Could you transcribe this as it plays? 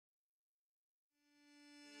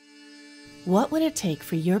What would it take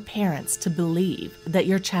for your parents to believe that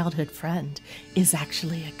your childhood friend is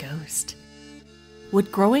actually a ghost?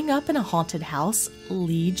 Would growing up in a haunted house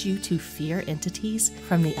lead you to fear entities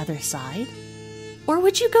from the other side? Or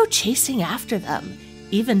would you go chasing after them,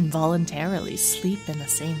 even voluntarily sleep in the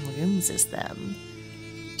same rooms as them?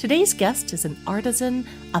 Today's guest is an artisan,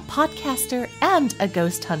 a podcaster, and a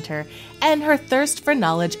ghost hunter, and her thirst for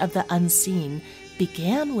knowledge of the unseen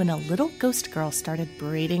began when a little ghost girl started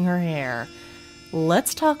braiding her hair.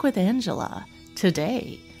 Let's talk with Angela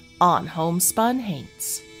today on Homespun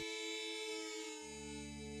Haints.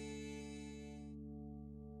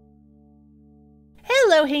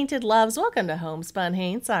 Hello, Hainted Loves. Welcome to Homespun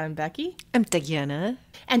Haints. I'm Becky. I'm Diana.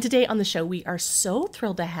 And today on the show, we are so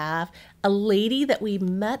thrilled to have a lady that we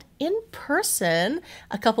met in person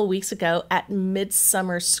a couple weeks ago at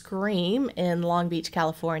Midsummer Scream in Long Beach,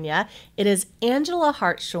 California. It is Angela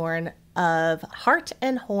Hartshorn of Hart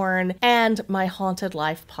and Horn and My Haunted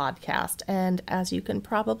Life podcast. And as you can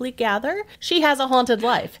probably gather, she has a haunted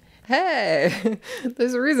life. Hey,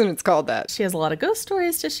 there's a reason it's called that. She has a lot of ghost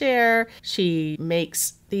stories to share. She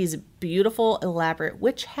makes these beautiful, elaborate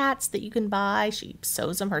witch hats that you can buy. She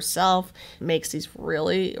sews them herself, makes these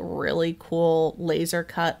really, really cool laser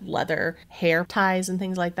cut leather hair ties and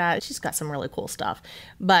things like that. She's got some really cool stuff.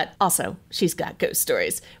 But also, she's got ghost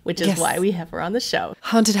stories, which is why we have her on the show.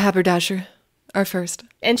 Haunted haberdasher, our first.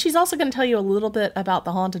 And she's also going to tell you a little bit about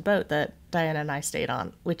the haunted boat that Diana and I stayed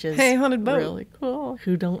on, which is haunted boat. Really cool.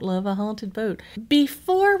 Who don't love a haunted boat?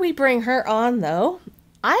 Before we bring her on, though,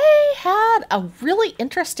 I had a really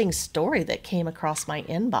interesting story that came across my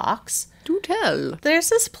inbox. Do tell. There's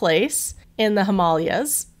this place in the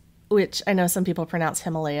Himalayas, which I know some people pronounce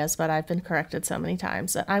Himalayas, but I've been corrected so many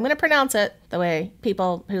times that I'm going to pronounce it the way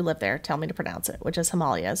people who live there tell me to pronounce it, which is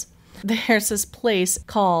Himalayas. There's this place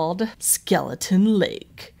called Skeleton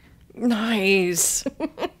Lake. Nice.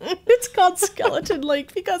 It's called Skeleton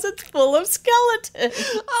Lake because it's full of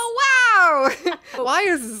skeletons. Oh, wow. Why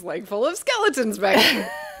is this lake full of skeletons, Becky?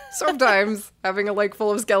 Sometimes having a lake full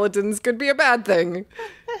of skeletons could be a bad thing.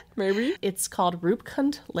 Maybe. It's called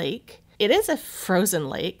Rupkund Lake. It is a frozen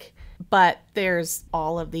lake, but there's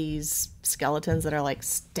all of these skeletons that are like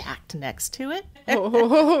stacked next to it.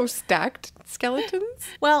 Oh, stacked skeletons?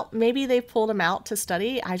 Well, maybe they pulled them out to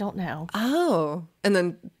study. I don't know. Oh, and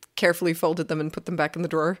then carefully folded them and put them back in the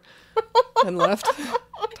drawer and left.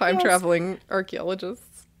 Time-traveling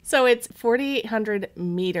archaeologists. So it's 4,800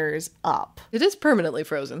 meters up. It is permanently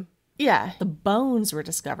frozen. Yeah. The bones were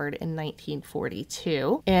discovered in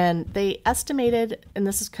 1942, and they estimated, and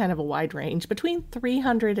this is kind of a wide range, between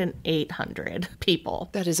 300 and 800 people.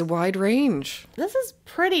 That is a wide range. This is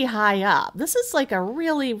pretty high up. This is like a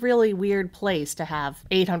really, really weird place to have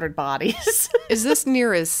 800 bodies. Is this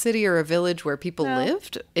near a city or a village where people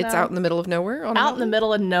lived? It's out in the middle of nowhere? Out in the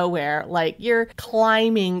middle of nowhere. Like you're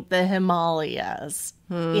climbing the Himalayas.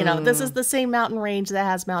 You know, this is the same mountain range that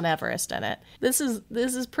has Mount Everest in it. This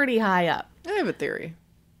is pretty high up. I have a theory.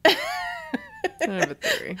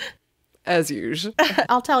 As usual.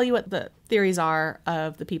 I'll tell you what the theories are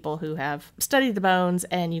of the people who have studied the bones,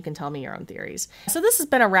 and you can tell me your own theories. So this has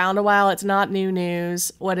been around a while. It's not new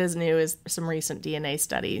news. What is new is some recent DNA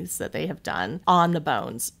studies that they have done on the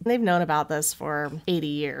bones. They've known about this for 80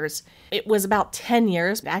 years. It was about 10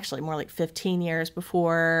 years, actually more like 15 years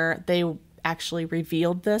before they actually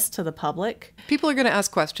revealed this to the public. People are going to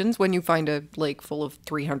ask questions when you find a lake full of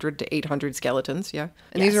 300 to 800 skeletons, yeah?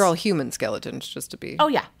 And these are all human skeletons, just to be... Oh,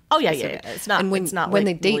 yeah. It's not. And when, it's not when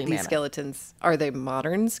like they date these skeletons, are they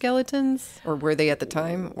modern skeletons? Or were they at the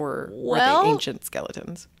time? Or were they ancient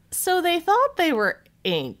skeletons? So they thought they were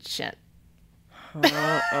ancient. They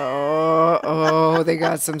got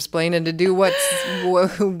some splaining to do. What?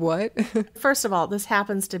 First of all, this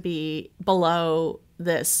happens to be below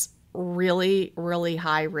this really, really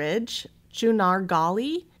high ridge, Junar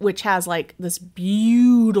Gali, which has like this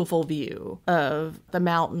beautiful view of the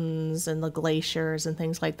mountains and the glaciers and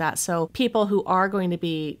things like that. So people who are going to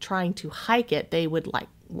be trying to hike it, they would like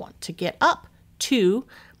want to get up to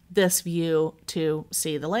this view to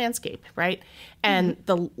see the landscape, right? And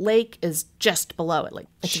the lake is just below it, like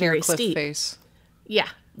it's sheer very cliff steep. Face. Yeah.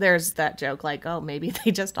 There's that joke like, oh, maybe they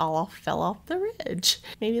just all fell off the ridge.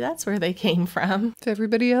 Maybe that's where they came from. If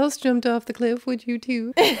everybody else jumped off the cliff, would you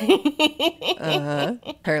too?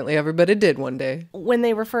 Apparently everybody did one day. When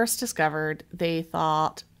they were first discovered, they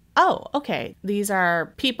thought, oh, okay, these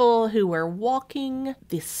are people who were walking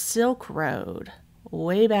the Silk Road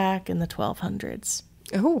way back in the 1200s.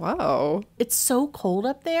 Oh, wow. It's so cold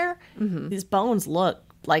up there. Mm-hmm. These bones look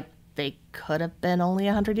like they could have been only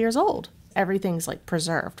 100 years old. everything's like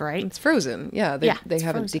preserved, right? It's frozen. Yeah, they it's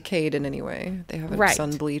haven't frozen. decayed in any way. They haven't Right.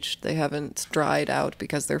 sun bleached. They haven't dried out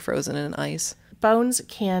because they're frozen in ice. Bones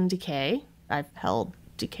can decay. I've held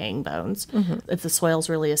decaying bones. If the soil's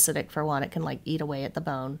really acidic, for one, it can like eat away at the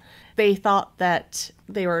bone. They thought that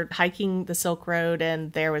they were hiking the Silk Road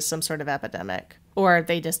and there was some sort of epidemic, or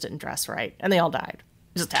they just didn't dress right and they all died.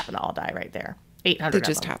 Just happened to all die right there. 800 They of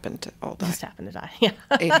just them. happened to all die. Just happened to die. Yeah.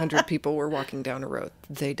 800 people were walking down a road.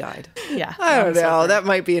 They died. Yeah. I don't I'm so know. sorry. That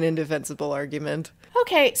might be an indefensible argument.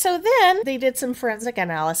 Okay, so then they did some forensic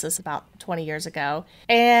analysis about 20 years ago,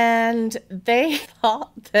 and they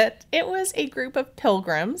thought that it was a group of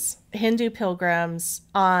pilgrims, Hindu pilgrims,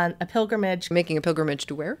 on a pilgrimage. Making a pilgrimage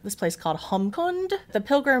to where? This place called Humkund. The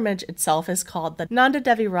pilgrimage itself is called the Nanda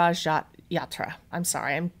Devi Raj Yatra. I'm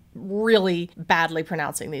sorry, I'm really badly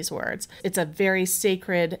pronouncing these words. It's a very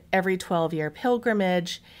sacred every 12-year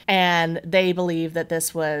pilgrimage, and they believe that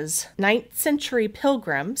this was 9th century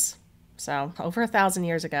pilgrims, so over 1,000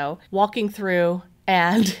 years ago, walking through,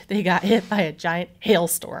 and they got hit by a giant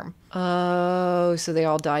hailstorm. Oh, so they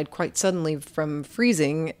all died quite suddenly from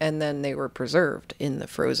freezing, and then they were preserved in the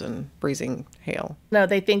frozen, freezing hail. No,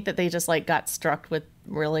 they think that they just like got struck with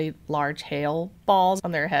really large hail balls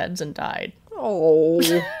on their heads and died. Oh.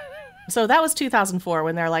 So that was 2004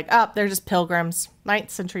 when they're like, oh, they're just pilgrims, 9th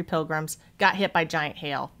century pilgrims, got hit by giant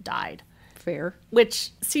hail, died. Fair.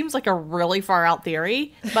 Which seems like a really far out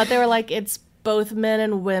theory, but they were like, it's both men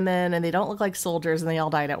and women, and they don't look like soldiers, and they all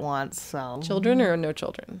died at once, so. Children or no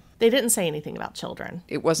children? They didn't say anything about children.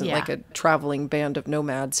 It wasn't Yeah. like a traveling band of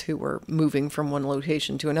nomads who were moving from one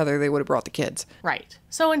location to another. They would have brought the kids. Right.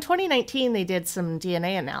 So in 2019, they did some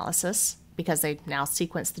DNA analysis because they now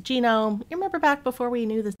sequenced the genome. You remember back before we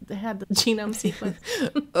knew that they had the genome sequence?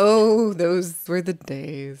 Oh, those were the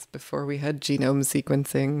days before we had genome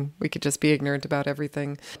sequencing. We could just be ignorant about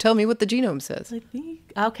everything. Tell me what the genome says.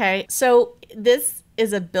 Okay, so this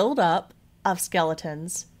is a buildup of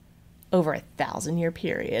skeletons over 1,000-year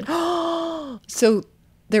period. So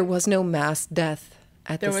there was no mass death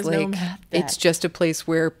at There this was lake. no mass It's death. just a place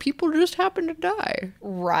where people just happen to die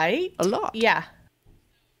Right? a lot Yeah.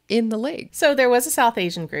 in the lake. So there was a South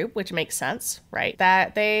Asian group, which makes sense, right?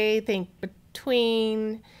 That they think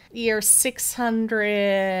between year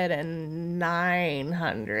 600 and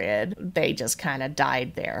 900, they just kind of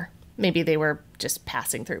died there. Maybe they were just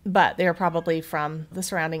passing through, but they were probably from the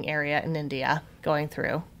surrounding area in India going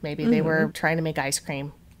through. Maybe they were trying to make ice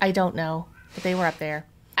cream. I don't know, but they were up there.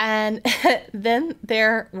 And then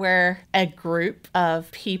there were a group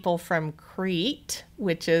of people from Crete,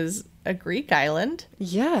 which is a Greek island,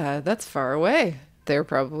 Yeah, that's far away. They're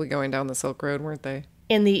probably going down the Silk Road, weren't they?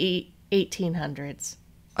 in the 1800s.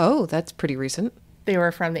 Oh, that's pretty recent. They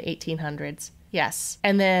were from the 1800s, yes.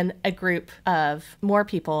 And then a group of more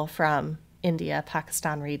people from India,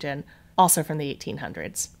 Pakistan region, also from the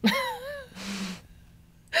 1800s.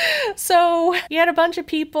 So you had a bunch of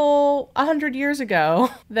people 100 years ago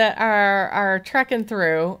that are trekking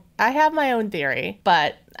through. I have my own theory,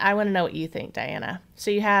 but I want to know what you think, Diana. So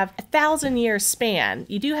you have 1,000-year span.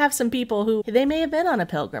 You do have some people who, they may have been on a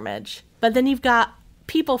pilgrimage, but then you've got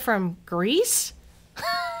people from Greece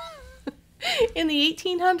in the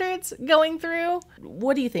 1800s going through.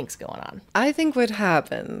 What do you think's going on? I think what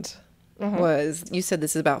happened was, you said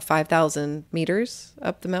this is about 5,000 meters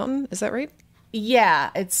up the mountain. Is that right?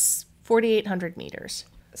 Yeah, it's 4,800 meters.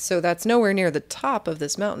 So that's nowhere near the top of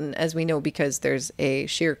this mountain, as we know, because there's a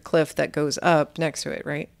sheer cliff that goes up next to it,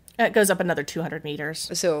 right? It goes up another 200 meters.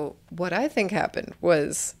 So what I think happened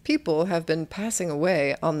was people have been passing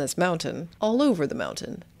away on this mountain, all over the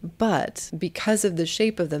mountain. But because of the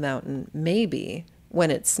shape of the mountain, maybe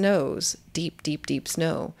when it snows, deep, deep, deep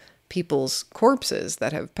snow, people's corpses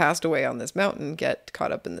that have passed away on this mountain get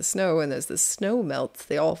caught up in the snow. And as the snow melts,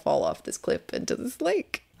 they all fall off this cliff into this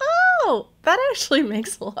lake. Oh, that actually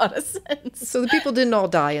makes a lot of sense. So the people didn't all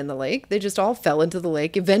die in the lake. They just all fell into the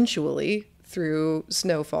lake eventually through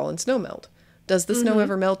snowfall and snowmelt. Does the snow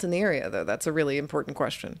ever melt in the area, though? That's a really important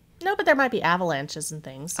question. No, but there might be avalanches and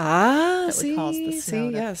things. Ah, That would cause the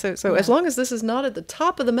snow to- yeah. So as long as this is not at the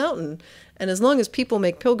top of the mountain, and as long as people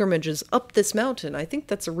make pilgrimages up this mountain, I think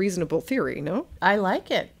that's a reasonable theory, no? I like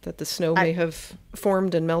it. That the snow may have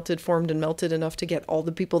formed and melted enough to get all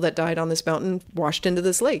the people that died on this mountain washed into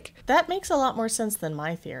this lake. That makes a lot more sense than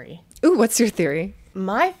my theory. Ooh, what's your theory?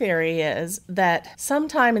 My theory is that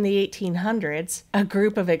sometime in the 1800s, a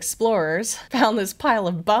group of explorers found this pile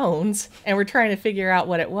of bones and were trying to figure out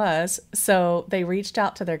what it was. So they reached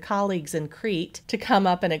out to their colleagues in Crete to come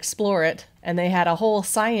up and explore it. And they had a whole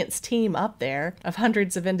science team up there of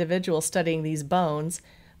hundreds of individuals studying these bones.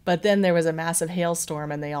 But then there was a massive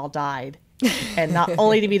hailstorm and they all died. And not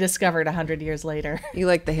only to be discovered 100 years later. You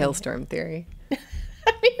like the hailstorm theory.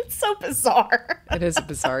 I mean, it's so bizarre. It is a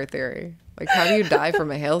bizarre theory. Like, how do you die from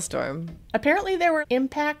a hailstorm? Apparently there were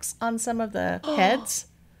impacts on some of the heads.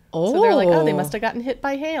 Oh. So they're like, oh, they must have gotten hit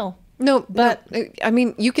by hail. No, but I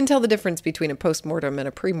mean, you can tell the difference between a post-mortem and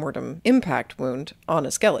a pre-mortem impact wound on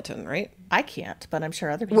a skeleton, right? I can't, but I'm sure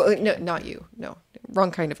other people Well, no, not you. No, wrong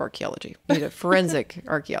kind of archaeology. You need a forensic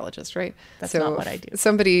archaeologist, right? That's not what I do.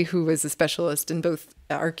 Somebody who is a specialist in both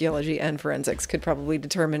archaeology and forensics could probably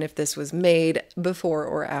determine if this was made before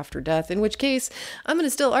or after death, in which case I'm going to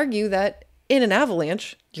still argue that in an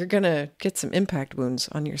avalanche, you're going to get some impact wounds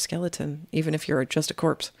on your skeleton, even if you're just a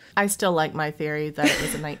corpse. I still like my theory that it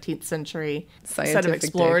was a 19th century set of Scientific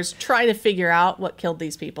explorers trying to figure out what killed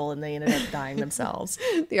these people, and they ended up dying themselves.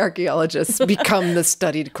 The archaeologists become the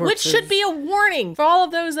studied corpses. Which should be a warning for all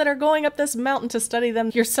of those that are going up this mountain to study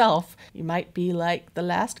them yourself. You might be like the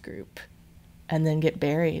last group and then get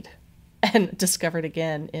buried and discovered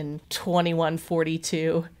again in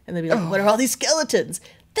 2142. And they'd be like, what are all these skeletons?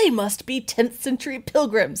 They must be 10th century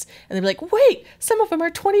pilgrims. And they'd be like, wait, some of them are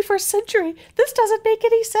 21st century. This doesn't make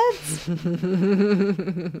any sense.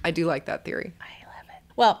 I do like that theory. I love it.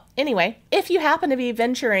 Well, anyway, if you happen to be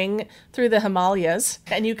venturing through the Himalayas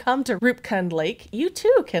and you come to Rupkund Lake, you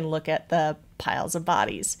too can look at the piles of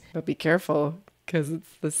bodies. But be careful, because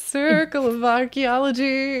it's the circle of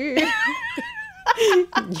archaeology.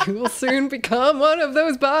 You will soon become one of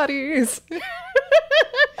those bodies.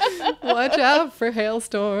 Watch out for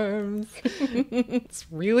hailstorms. It's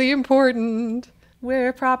really important.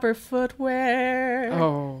 Wear proper footwear.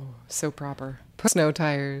 Oh, so proper. Put snow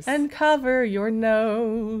tires. And cover your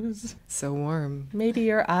nose. So warm. Maybe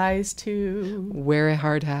your eyes too. Wear a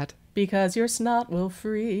hard hat. Because your snot will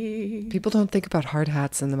freeze. People don't think about hard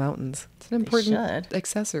hats in the mountains. It's an important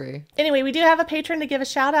accessory. Anyway, we do have a patron to give a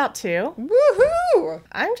shout out to. Woohoo!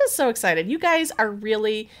 I'm just so excited. You guys are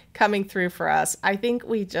really coming through for us. I think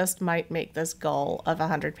we just might make this goal of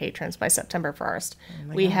 100 patrons by September 1st.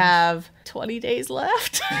 We have 20 days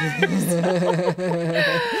left.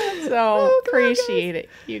 So appreciate it,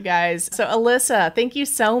 you guys. So Alyssa, thank you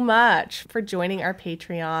so much for joining our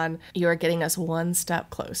Patreon. You are getting us one step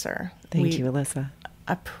closer. Thank you, Alyssa.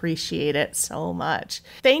 Appreciate it so much.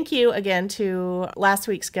 Thank you again to last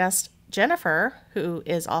week's guest, Jennifer, who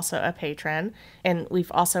is also a patron. And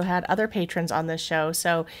we've also had other patrons on this show.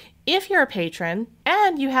 So if you're a patron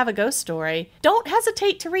and you have a ghost story, don't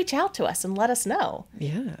hesitate to reach out to us and let us know.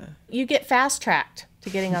 Yeah. You get fast-tracked to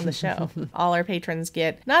getting on the show. All our patrons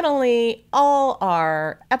get not only all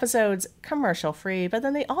our episodes commercial-free, but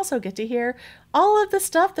then they also get to hear all of the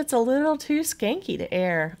stuff that's a little too skanky to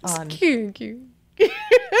air on... Skanky.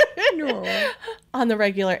 No. On the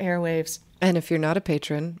regular airwaves. And if you're not a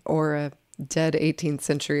patron or a dead 18th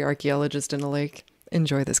century archaeologist in a lake,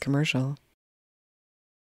 enjoy this commercial.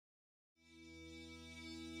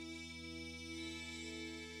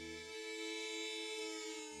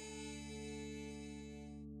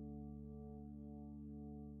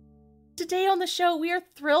 Today on the show, we are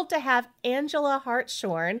thrilled to have Angela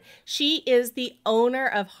Hartshorn. She is the owner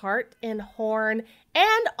of Hartshorn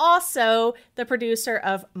and also the producer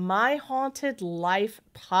of My Haunted Life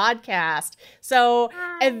podcast. So,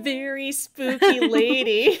 a very spooky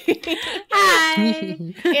lady. Hi.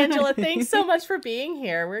 Angela, thanks so much for being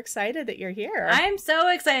here. We're excited that you're here. I'm so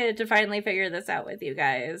excited to finally figure this out with you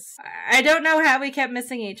guys. I don't know how we kept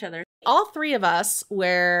missing each other. All three of us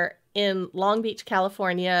were in Long Beach,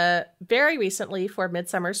 California, very recently for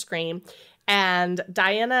Midsummer Scream. And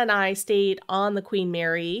Diana and I stayed on the Queen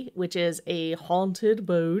Mary, which is a haunted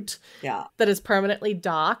boat that is permanently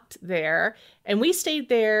docked there. And we stayed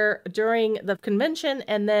there during the convention.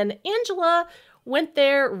 And then Angela went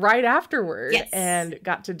there right afterward and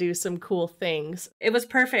got to do some cool things. It was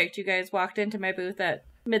perfect. You guys walked into my booth at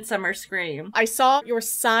Midsummer Scream. I saw your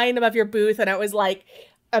sign above your booth and I was like,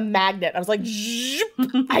 a magnet. I was like,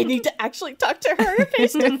 I need to actually talk to her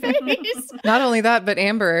face to face. Not only that, but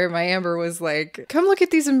my Amber was like, come look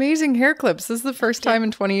at these amazing hair clips. This is the first time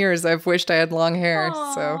in 20 years I've wished I had long hair.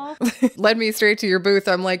 Aww. So led me straight to your booth.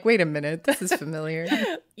 I'm like, wait a minute, this is familiar.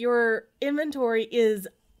 Your inventory is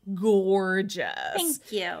gorgeous.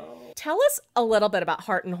 Thank you. Tell us a little bit about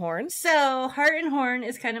Heart and Horn. So Heart and Horn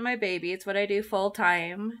is kind of my baby. It's what I do full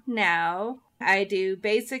time now. I do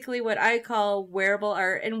basically what I call wearable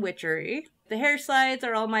art and witchery. The hair slides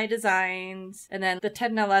are all my designs, and then the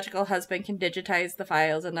technological husband can digitize the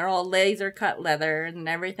files, and they're all laser cut leather, and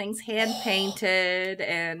everything's hand painted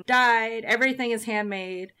and dyed. Everything is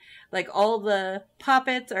handmade. Like all the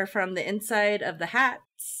puppets are from the inside of the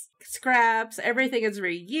hats. scraps. Everything is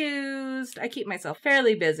reused. I keep myself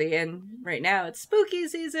fairly busy, and right now it's spooky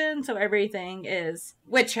season, so everything is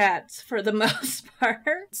witch hats for the most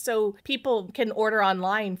part. So people can order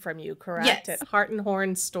online from you, correct? Yes. At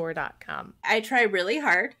heartandhornstore.com. I try really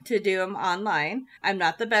hard to do them online. I'm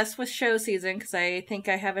not the best with show season because I think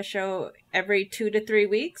I have a show every 2 to 3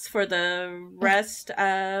 weeks for the rest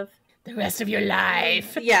of your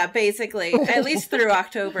life. Yeah, basically. At least through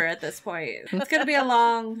October at this point. It's going to be a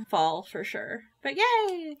long fall for sure. But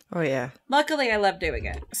yay! Oh, yeah. Luckily, I love doing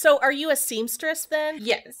it. So are you a seamstress then?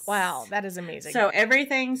 Yes. Wow, that is amazing. So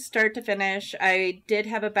everything start to finish. I did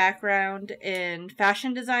have a background in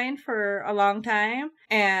fashion design for a long time.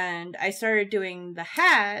 And I started doing the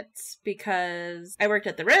hats because I worked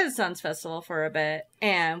at the Renaissance Festival for a bit.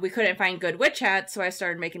 And we couldn't find good witch hats. So I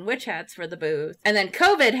started making witch hats for the booth. And then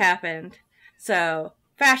COVID happened. So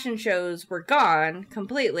fashion shows were gone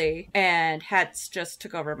completely, and hats just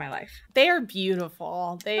took over my life. They are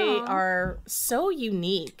beautiful. They are so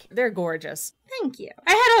unique. They're gorgeous. Thank you.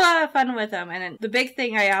 I had a lot of fun with them, and the big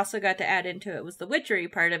thing I also got to add into it was the witchery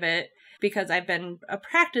part of it, because I've been a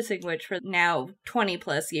practicing witch for now 20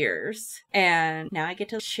 plus years, and now I get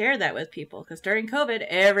to share that with people, because during COVID,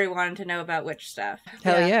 everyone wanted to know about witch stuff.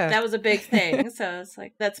 Hell yeah. That was a big thing, so it's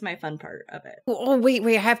like, that's my fun part of it. Oh, wait,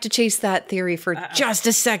 I have to chase that theory for just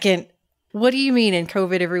a second. What do you mean in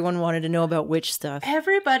COVID everyone wanted to know about witch stuff?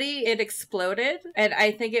 Everybody, it exploded. And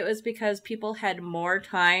I think it was because people had more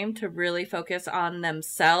time to really focus on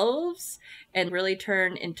themselves and really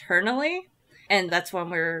turn internally. And that's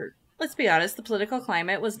when let's be honest, the political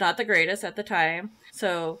climate was not the greatest at the time.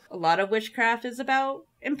 So a lot of witchcraft is about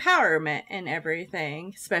empowerment and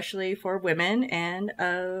everything, especially for women and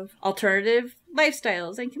of alternative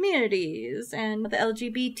lifestyles and communities and the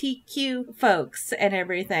LGBTQ folks and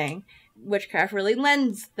everything. Witchcraft really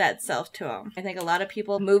lends that self to them. I think a lot of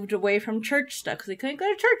people moved away from church stuff because they couldn't go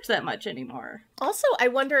to church that much anymore. Also, I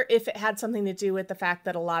wonder if it had something to do with the fact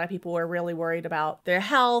that a lot of people were really worried about their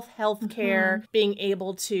health care, being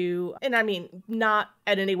able to, and I mean, not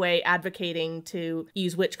in any way advocating to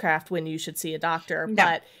use witchcraft when you should see a doctor,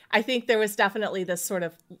 but I think there was definitely this sort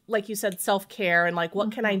of, like you said, self-care and like,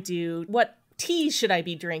 what can I do? What tea should I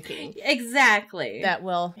be drinking? Exactly. That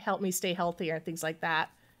will help me stay healthier and things like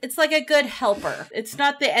that. It's like a good helper. It's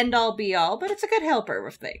not the end-all be-all, but it's a good helper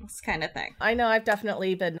with things, kind of thing. I know I've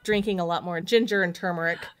definitely been drinking a lot more ginger and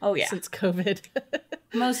turmeric since COVID.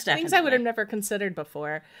 Most definitely. Things I would have never considered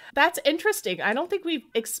before. That's interesting. I don't think we've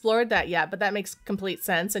explored that yet, but that makes complete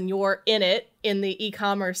sense. And you're in it, in the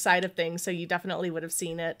e-commerce side of things, so you definitely would have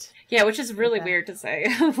seen it. Yeah, which is really weird to say.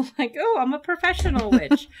 Like, oh, I'm a professional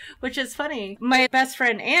witch, which is funny. My best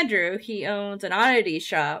friend Andrew, he owns an oddity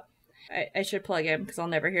shop. I should plug him because I'll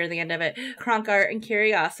never hear the end of it. Kronk Art and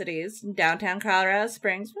Curiosities in downtown Colorado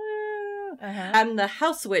Springs. I'm the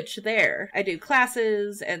house witch there. I do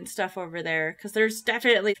classes and stuff over there because there's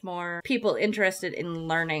definitely more people interested in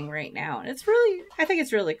learning right now. And I think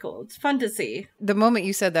it's really cool. It's fun to see. The moment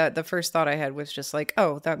you said that, the first thought I had was just like,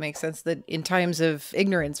 oh, that makes sense. That in times of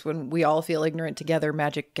ignorance, when we all feel ignorant together,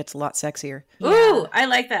 magic gets a lot sexier. Ooh, I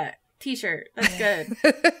like that. T-shirt. That's good.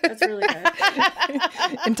 That's really good.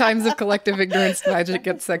 In times of collective ignorance, magic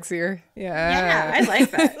gets sexier. Yeah, I like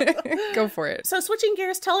that. Go for it. So switching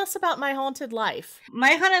gears, tell us about My Haunted Life.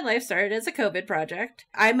 My Haunted Life started as a COVID project.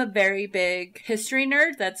 I'm a very big history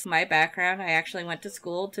nerd. That's my background. I actually went to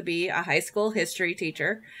school to be a high school history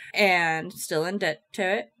teacher and still in debt to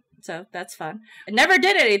it. So that's fun. I never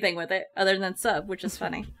did anything with it other than sub, which is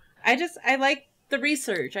funny. I like the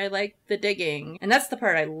research. I like the digging. And that's the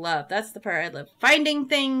part I love. That's the part I love. Finding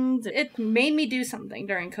things. It made me do something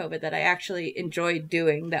during COVID that I actually enjoyed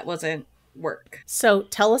doing that wasn't work. So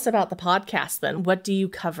tell us about the podcast then. What do you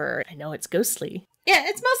cover? I know it's ghostly. Yeah,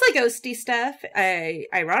 it's mostly ghosty stuff. I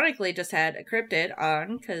ironically just had a cryptid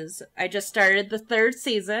on because I just started the 3rd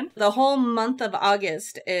season. The whole month of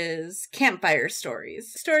August is campfire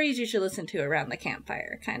stories. Stories you should listen to around the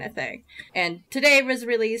campfire kind of thing. And today was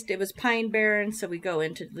released. It was Pine Barren, so we go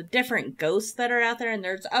into the different ghosts that are out there, and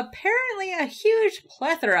there's apparently a huge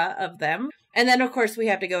plethora of them. And then, of course, we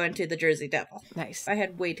have to go into the Jersey Devil. Nice. I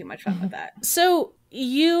had way too much fun with that. So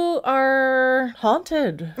you are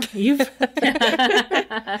haunted. You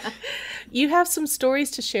have some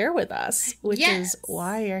stories to share with us, which is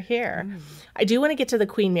why you're here. I do want to get to the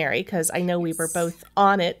Queen Mary because I know we were both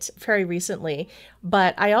on it very recently,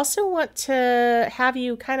 but I also want to have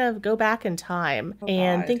you kind of go back in time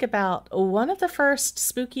and think about one of the first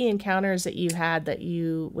spooky encounters that you had that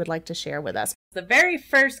you would like to share with us. The very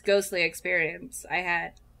first ghostly experience I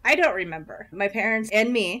had, I don't remember. My parents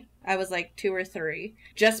and me I was like 2 or 3.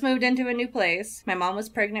 Just moved into a new place. My mom was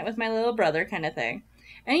pregnant with my little brother kind of thing.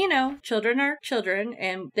 And, you know, children are children,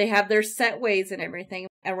 and they have their set ways and everything.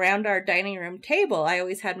 Around our dining room table, I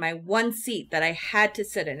always had my one seat that I had to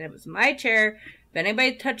sit in. It was my chair. If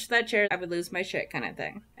anybody touched that chair, I would lose my shit kind of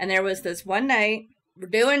thing. And there was this one night, we're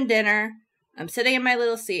doing dinner. I'm sitting in my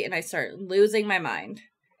little seat, and I start losing my mind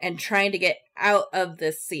and trying to get out of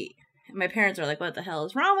this seat. And my parents were like, what the hell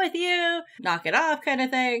is wrong with you? Knock it off kind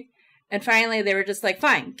of thing. And finally, they were just like,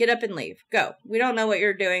 fine, get up and leave. Go. We don't know what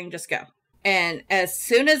you're doing. Just go. And as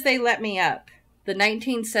soon as they let me up, the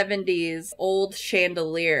 1970s old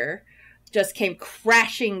chandelier just came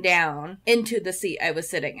crashing down into the seat I was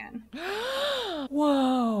sitting in.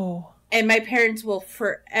 Whoa. And my parents will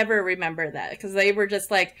forever remember that because they were just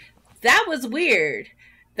like, that was weird.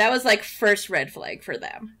 That was like first red flag for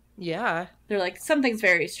them. Yeah. They're like, something's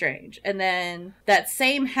very strange. And then that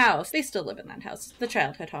same house, they still live in that house, the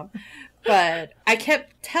childhood home. But I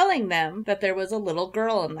kept telling them that there was a little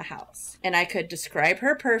girl in the house. And I could describe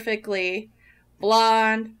her perfectly.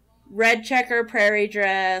 Blonde, red checker prairie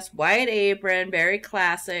dress, white apron, very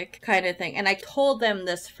classic kind of thing. And I told them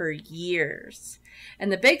this for years.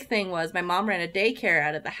 And the big thing was my mom ran a daycare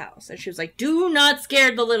out of the house. And she was like, do not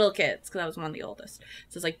scare the little kids. Because I was one of the oldest.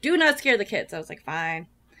 So it's like, do not scare the kids. I was like, fine.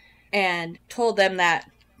 And told them that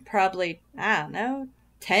probably, I don't know,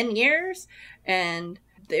 10 years. And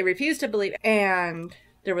they refused to believe. And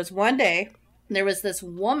there was one day, there was this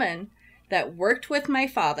woman that worked with my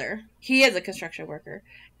father. He is a construction worker.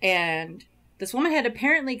 And this woman had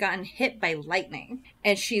apparently gotten hit by lightning.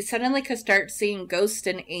 And she suddenly could start seeing ghosts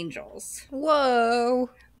and angels.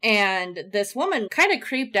 Whoa. And this woman kind of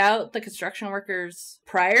creeped out the construction workers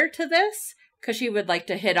prior to this. Because she would like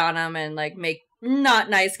to hit on them and like make not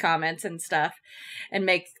nice comments and stuff and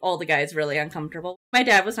make all the guys really uncomfortable. My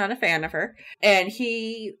dad was not a fan of her. And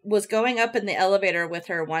he was going up in the elevator with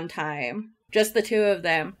her one time, just the two of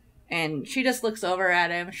them. And she just looks over at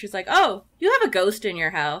him. She's like, oh, you have a ghost in your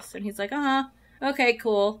house. And he's like, uh-huh. Okay,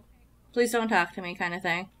 cool. Please don't talk to me kind of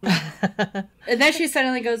thing. And then she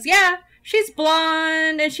suddenly goes, yeah, she's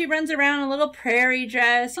blonde and she runs around in a little prairie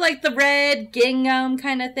dress, like the red gingham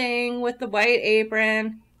kind of thing with the white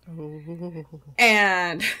apron.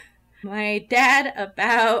 And my dad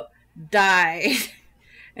about died.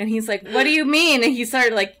 And he's like, what do you mean? And he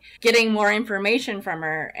started like getting more information from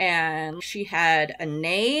her. And she had a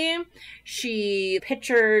name. She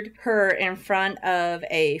pictured her in front of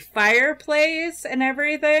a fireplace and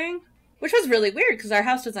everything, which was really weird because our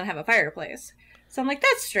house doesn't have a fireplace. So I'm like,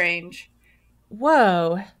 that's strange.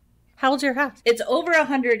 Whoa. How old's your house? It's over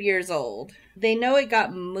 100 years old. They know it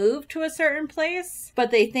got moved to a certain place,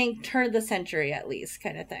 but they think turn of the century at least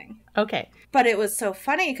kind of thing. Okay. But it was so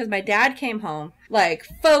funny because my dad came home, like,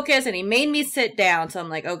 focus, and he made me sit down. So I'm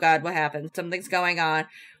like, oh God, what happened? Something's going on.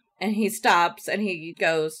 And he stops and he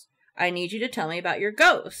goes, I need you to tell me about your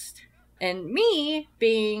ghost. And me,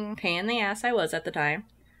 being pain in the ass I was at the time,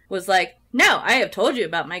 was like, no, I have told you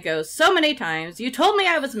about my ghost so many times. You told me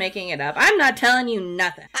I was making it up. I'm not telling you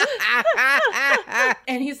nothing.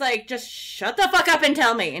 And he's like, just shut the fuck up and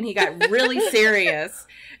tell me. And he got really serious.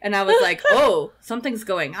 And I was like, oh, something's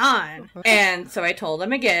going on. And so I told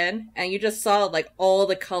him again. And you just saw like all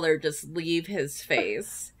the color just leave his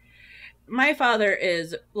face. My father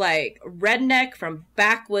is like redneck from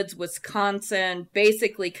backwoods Wisconsin,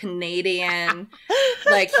 basically Canadian.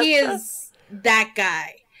 Like he is that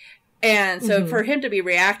guy. And so for him to be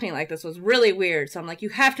reacting like this was really weird. So I'm like, you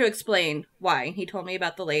have to explain why. And he told me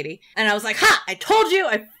about the lady. And I was like, ha, I told you.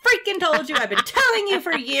 I freaking told you. I've been telling you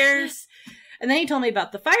for years. And then he told me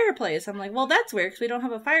about the fireplace. I'm like, well, that's weird because we don't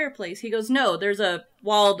have a fireplace. He goes, no, there's a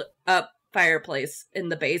walled up fireplace in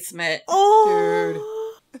the basement.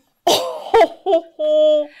 Oh, dude.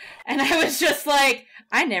 And I was just like,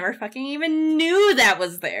 I never fucking even knew that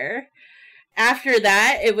was there. After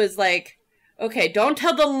that, it was like, okay, don't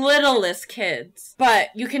tell the littlest kids, but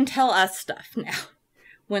you can tell us stuff now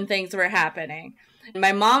when things were happening.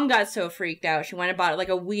 My mom got so freaked out, she went and bought like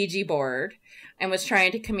a Ouija board and was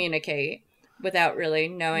trying to communicate without really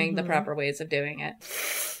knowing the proper ways of doing it.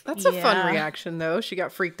 That's a fun reaction, though. She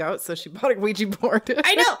got freaked out, so she bought a Ouija board.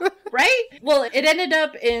 I know, right? Well, it ended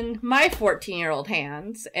up in my 14-year-old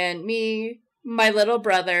hands, and me, my little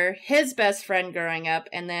brother, his best friend growing up,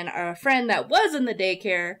 and then our friend that was in the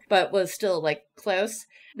daycare, but was still, like, close.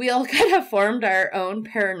 We all kind of formed our own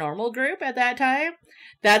paranormal group at that time.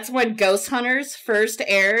 That's when Ghost Hunters first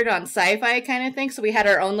aired on Sci-Fi kind of thing. So we had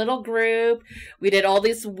our own little group. We did all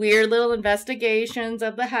these weird little investigations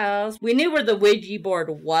of the house. We knew where the Ouija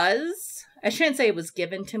board was I shouldn't say it was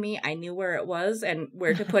given to me. I knew where it was and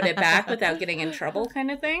where to put it back without getting in trouble kind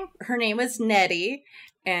of thing. Her name was Nettie,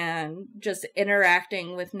 and just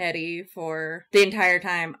interacting with Nettie for the entire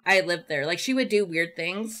time I lived there. Like, she would do weird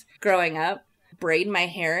things growing up, braid my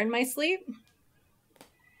hair in my sleep,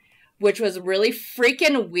 which was really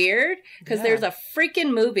freaking weird because there's a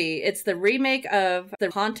freaking movie. It's the remake of The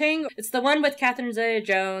Haunting. It's the one with Catherine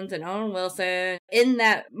Zeta-Jones and Owen Wilson. In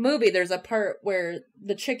that movie, there's a part where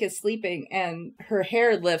the chick is sleeping and her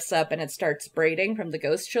hair lifts up and it starts braiding from the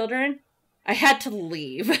ghost children. I had to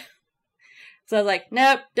leave. So I was like,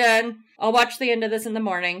 nope, done. I'll watch the end of this in the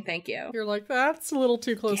morning. Thank you. You're like, that's a little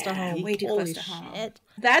too close to home. Way too Holy close to home. shit.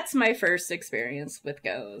 That's my first experience with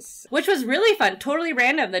ghosts, which was really fun. Totally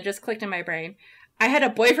random that just clicked in my brain. I had a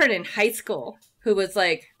boyfriend in high school who was,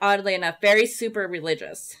 like, oddly enough, very super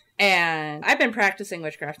religious. And I've been practicing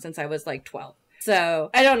witchcraft since I was like 12. So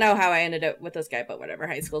I don't know how I ended up with this guy, but whatever.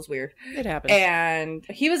 High school's weird. It happens. And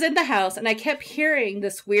he was in the house and I kept hearing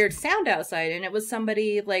this weird sound outside, and it was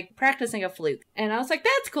somebody like practicing a flute. And I was like,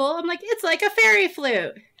 that's cool. I'm like, it's like a fairy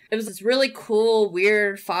flute. It was this really cool,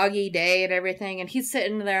 weird, foggy day and everything. And he's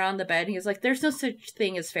sitting there on the bed and he's like, there's no such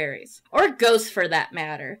thing as fairies, or ghosts for that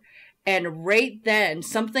matter. And right then,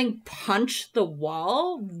 something punched the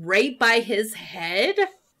wall right by his head.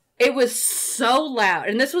 It was so loud.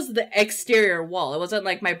 And this was the exterior wall. It wasn't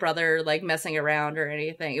like my brother like messing around or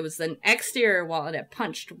anything. It was an exterior wall and it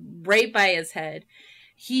punched right by his head.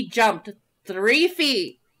 He jumped 3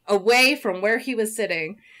 feet away from where he was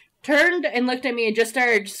sitting, turned and looked at me and just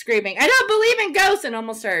started screaming, I don't believe in ghosts, and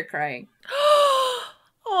almost started crying.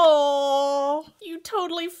 Oh, you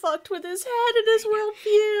totally fucked with his head and his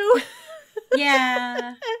worldview.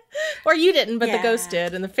 Yeah. Or you didn't, but the ghost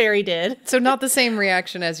did and the fairy did. So not the same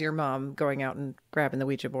reaction as your mom going out and grabbing the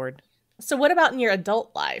Ouija board. So what about in your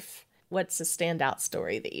adult life? What's a standout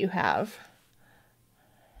story that you have?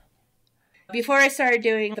 Before I started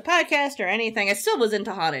doing the podcast or anything, I still was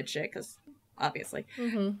into haunted shit, because obviously.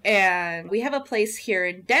 Mm-hmm. And we have a place here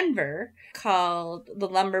in Denver called the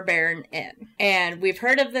Lumber Baron Inn. And we've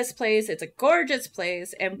heard of this place. It's a gorgeous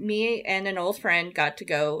place. And me and an old friend got to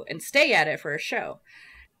go and stay at it for a show.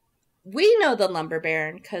 We know the Lumber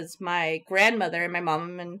Baron because my grandmother and my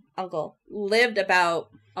mom and uncle lived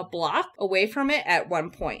about a block away from it at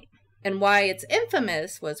one point. And why it's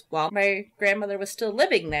infamous was while my grandmother was still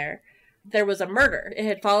living there, there was a murder. It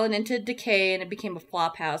had fallen into decay and it became a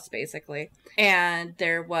flop house, basically. And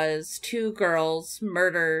there was 2 girls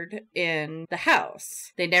murdered in the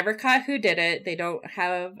house. They never caught who did it. They don't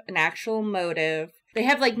have an actual motive. They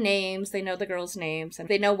have, like, names. They know the girls' names. And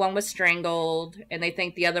they know one was strangled. And they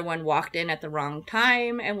think the other one walked in at the wrong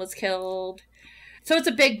time and was killed. So it's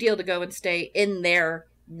a big deal to go and stay in their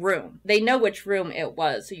room. They know which room it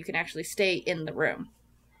was, so you can actually stay in the room.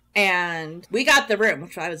 And we got the room,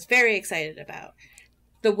 which I was very excited about.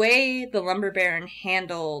 The way the Lumber Baron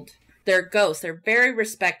handled their ghosts, they're very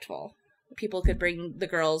respectful. People could bring the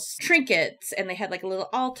girls trinkets, and they had like a little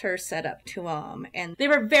altar set up to them. And they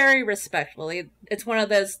were very respectful. It's one of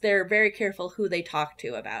those, they're very careful who they talk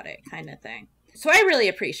to about it kind of thing. So I really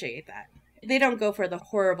appreciate that. They don't go for the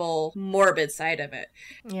horrible, morbid side of it.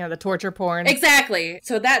 Yeah, the torture porn. Exactly.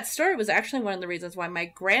 So that story was actually one of the reasons why my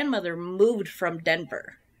grandmother moved from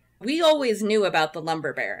Denver. We always knew about the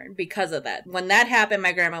Lumber Baron because of that. When that happened,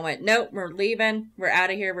 my grandma went, nope, we're leaving. We're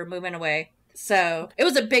out of here. We're moving away. So it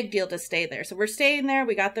was a big deal to stay there. So we're staying there.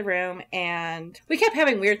 We got the room and we kept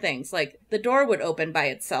having weird things. Like the door would open by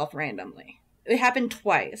itself randomly. It happened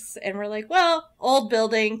twice. And we're like, well, old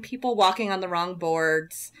building, people walking on the wrong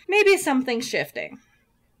boards. Maybe something's shifting.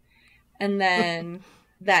 And then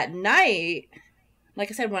that night,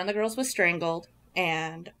 like I said, one of the girls was strangled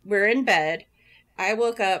and we're in bed. I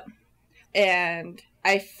woke up and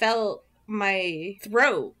I felt my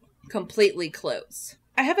throat completely close.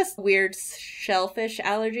 I have a weird shellfish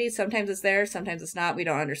allergy. Sometimes it's there, sometimes it's not. We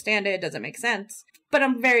don't understand it. It doesn't make sense. But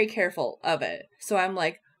I'm very careful of it. So I'm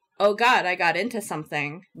like, oh God, I got into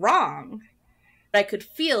something wrong. I could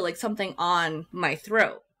feel like something on my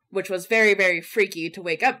throat, which was very, very freaky to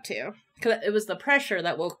wake up to. Because it was the pressure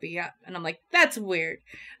that woke me up. And I'm like, that's weird.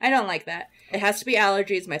 I don't like that. It has to be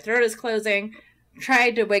allergies. My throat is closing.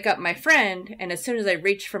 Tried to wake up my friend, and as soon as I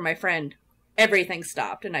reached for my friend, everything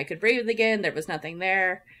stopped, and I could breathe again. There was nothing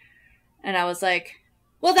there. And I was like,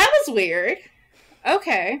 well, that was weird.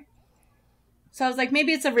 Okay. So I was like,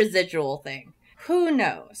 maybe it's a residual thing. Who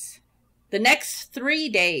knows? The next 3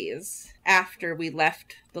 days after we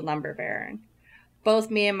left the Lumber Baron,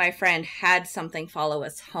 both me and my friend had something follow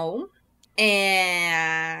us home.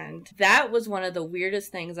 And that was one of the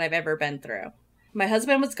weirdest things I've ever been through. My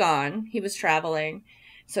husband was gone. He was traveling.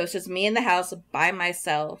 So it's just me in the house by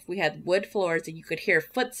myself. We had wood floors and you could hear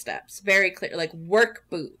footsteps very clear, like work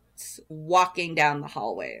boots walking down the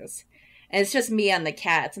hallways. And it's just me and the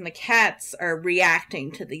cats, and the cats are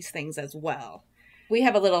reacting to these things as well. We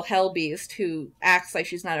have a little hell beast who acts like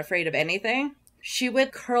she's not afraid of anything. She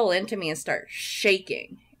would curl into me and start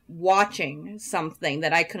shaking, watching something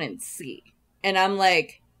that I couldn't see. And I'm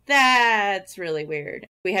like, that's really weird.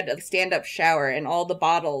 We had a stand-up shower, and all the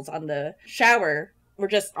bottles on the shower were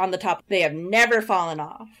just on the top. They have never fallen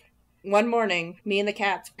off. One morning, me and the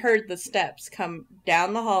cats heard the steps come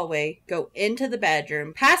down the hallway, go into the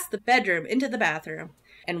bedroom, past the bedroom, into the bathroom,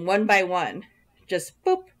 and one by one, just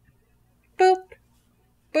boop, boop,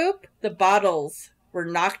 boop, the bottles were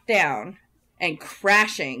knocked down and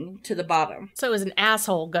crashing to the bottom. So it was an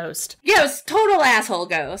asshole ghost. Yeah, it was total asshole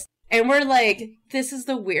ghost. And we're like, this is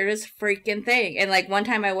the weirdest freaking thing. And like one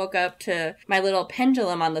time I woke up to my little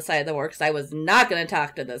pendulum on the side of the wall because I was not going to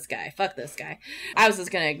talk to this guy. Fuck this guy. I was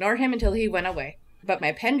just going to ignore him until he went away. But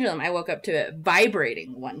my pendulum, I woke up to it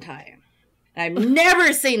vibrating one time. And I've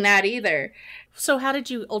never seen that either. So how did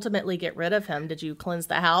you ultimately get rid of him? Did you cleanse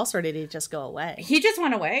the house or did he just go away? He just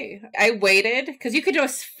went away. I waited because you could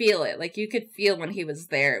just feel it. Like you could feel when he was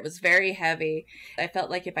there. It was very heavy. I felt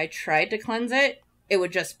like if I tried to cleanse it, it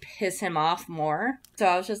would just piss him off more. So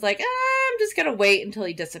I was just like, I'm just going to wait until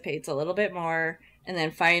he dissipates a little bit more. And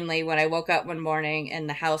then finally, when I woke up one morning and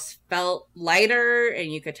the house felt lighter and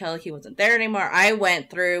you could tell he wasn't there anymore, I went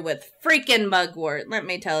through with freaking mugwort, let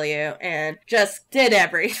me tell you, and just did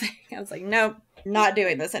everything. I was like, nope, not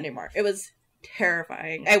doing this anymore. It was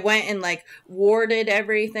terrifying. I went and like warded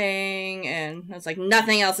everything, and I was like,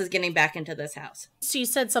 nothing else is getting back into this house. So you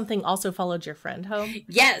said something also followed your friend home?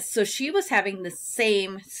 Yes, so she was having the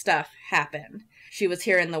same stuff happen. She was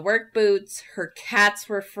hearing the work boots. Her cats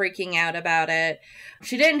were freaking out about it.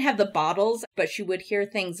 She didn't have the bottles, but she would hear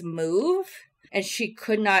things move, and she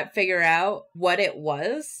could not figure out what it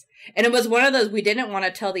was. And it was one of those, we didn't want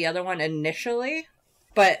to tell the other one initially,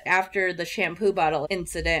 but after the shampoo bottle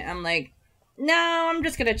incident, I'm like, no, I'm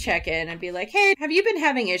just going to check in and be like, hey, have you been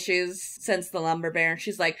having issues since the lumber baron?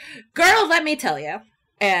 She's like, girl, let me tell you.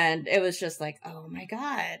 And it was just like, oh my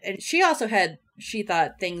God. And she also had, she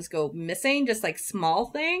thought things go missing, just like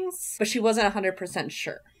small things, but she wasn't 100%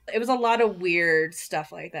 sure. It was a lot of weird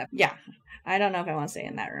stuff like that. Yeah. I don't know if I want to stay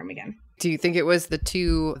in that room again. Do you think it was the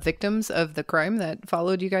two victims of the crime that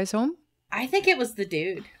followed you guys home? I think it was the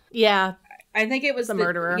dude. Yeah. I think it was the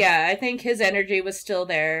murderer. Yeah, I think his energy was still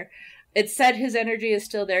there. It said his energy is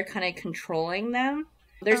still there, kind of controlling them.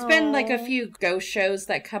 There's been like a few ghost shows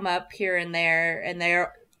that come up here and there, and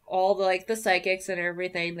they're all like the psychics and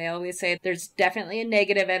everything. They always say there's definitely a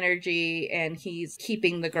negative energy and he's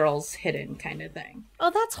keeping the girls hidden kind of thing.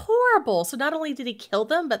 Oh, that's horrible. So not only did he kill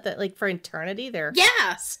them, but that like for eternity they're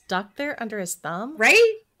stuck there under his thumb?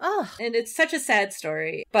 Right? Ugh. And it's such a sad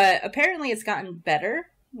story. But apparently it's gotten better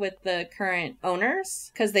with the current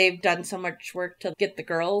owners because they've done so much work to get the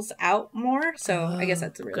girls out more. So I guess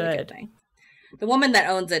that's a really good thing. The woman that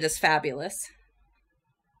owns it is fabulous.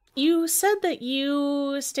 You said that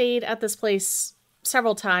you stayed at this place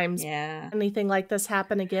several times. Yeah. Anything like this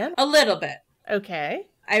happen again? A little bit. Okay.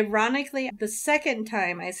 Ironically, the second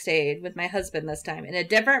time I stayed with my husband this time in a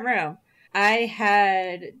different room, I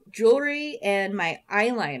had jewelry and my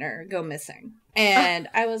eyeliner go missing. And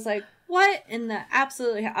I was like, what in the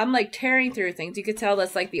absolutely... I'm like tearing through things. You could tell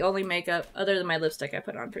that's like the only makeup other than my lipstick I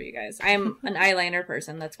put on for you guys. I'm an eyeliner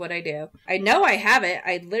person. That's what I do. I know I have it.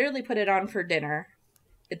 I literally put it on for dinner.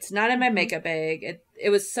 It's not in my makeup bag. It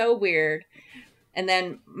was so weird. And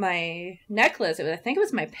then my necklace, I think it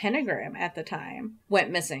was my pentagram at the time,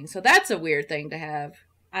 went missing. So that's a weird thing to have.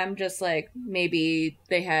 I'm just like, maybe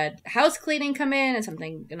they had house cleaning come in and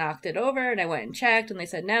something knocked it over. And I went and checked and they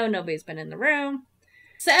said, no, nobody's been in the room.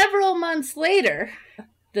 Several months later,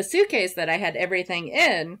 the suitcase that I had everything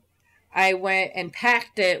in, I went and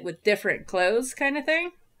packed it with different clothes kind of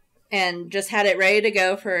thing. And just had it ready to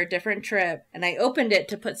go for a different trip. And I opened it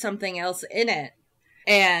to put something else in it.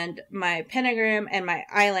 And my pentagram and my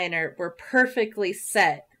eyeliner were perfectly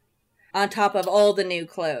set on top of all the new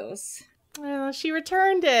clothes. Oh, she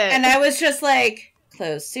returned it. And I was just like,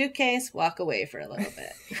 close suitcase, walk away for a little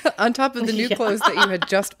bit. On top of the new clothes that you had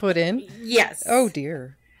just put in? Yes. Oh,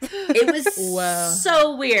 dear. It was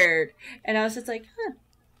so weird. And I was just like,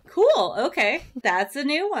 cool. Okay. That's a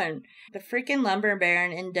new one. The freaking Lumber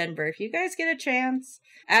Baron in Denver. If you guys get a chance,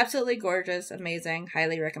 absolutely gorgeous, amazing,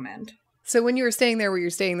 highly recommend. So when you were staying there, were you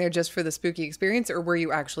staying there just for the spooky experience or were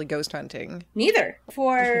you actually ghost hunting? Neither.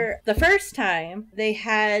 For the first time, they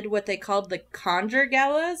had what they called the Conjure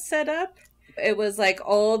Galas set up. It was like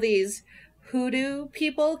all these hoodoo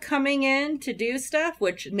people coming in to do stuff,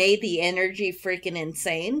 which made the energy freaking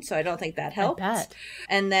insane. So I don't think that helped. I bet.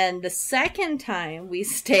 And then the second time we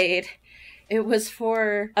stayed, it was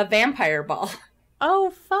for a vampire ball.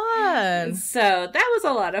 Oh, fun. So that was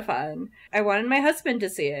a lot of fun. I wanted my husband to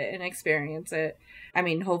see it and experience it. I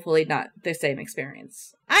mean, hopefully not the same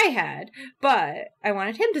experience I had, but I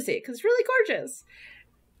wanted him to see it because it's really gorgeous.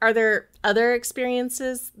 Are there other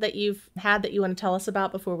experiences that you've had that you want to tell us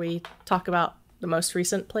about before we talk about the most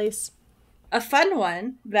recent place? A fun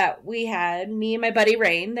one that we had, me and my buddy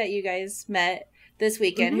Rain, that you guys met this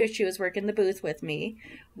weekend, who she was working the booth with me.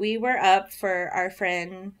 We were up for our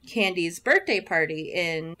friend Candy's birthday party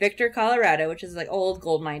in Victor, Colorado, which is like old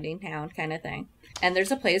gold mining town kind of thing. And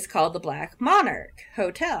there's a place called the Black Monarch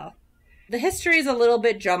Hotel. The history is a little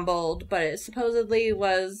bit jumbled, but it supposedly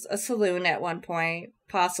was a saloon at one point,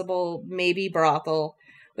 possible maybe brothel,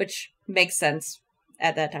 which makes sense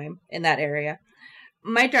at that time in that area.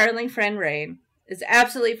 My darling friend Rain is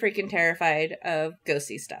absolutely freaking terrified of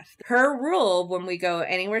ghosty stuff. Her rule when we go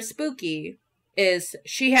anywhere spooky is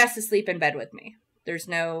she has to sleep in bed with me. There's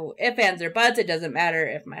no ifs, ands, or buts. It doesn't matter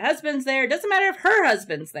if my husband's there. It doesn't matter if her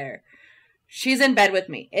husband's there. She's in bed with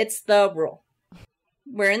me. It's the rule.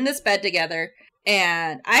 We're in this bed together,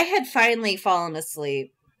 and I had finally fallen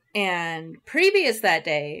asleep. And previous that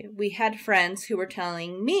day, we had friends who were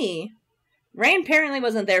telling me, Rain apparently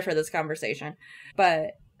wasn't there for this conversation,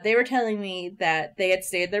 but they were telling me that they had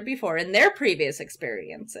stayed there before in their previous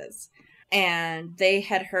experiences. And they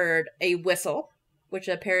had heard a whistle, which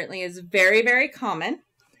apparently is very, very common,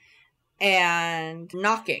 and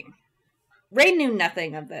knocking. Ray knew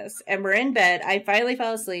nothing of this, and we're in bed. I finally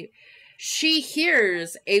fell asleep. She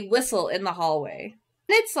hears a whistle in the hallway.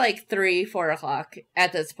 And it's like 3, 4 o'clock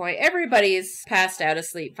at this point. Everybody's passed out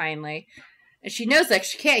asleep finally. And she knows that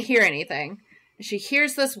she can't hear anything. And she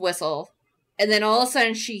hears this whistle. And then all of a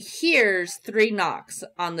sudden she hears 3 knocks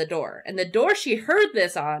on the door. And the door she heard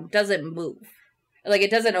this on doesn't move. Like,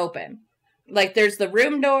 it doesn't open. Like, there's the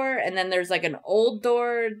room door, and then there's like an old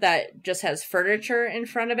door that just has furniture in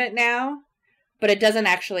front of it now. But it doesn't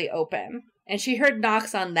actually open. And she heard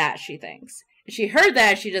knocks on that, she thinks. She heard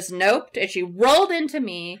that, she just noped, and she rolled into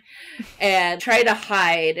me and tried to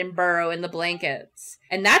hide and burrow in the blankets.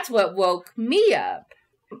 And that's what woke me up.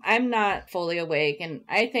 I'm not fully awake, and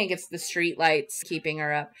I think it's the street lights keeping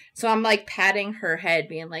her up. So I'm like patting her head,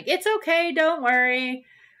 being like, it's okay, don't worry.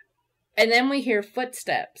 And then we hear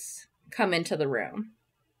footsteps come into the room.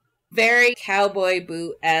 Very cowboy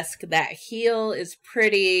boot-esque. That heel is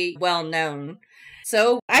pretty well known.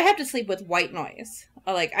 So I have to sleep with white noise.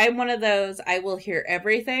 Like, I'm one of those, I will hear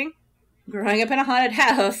everything. Growing up in a haunted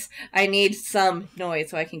house, I need some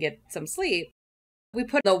noise so I can get some sleep. We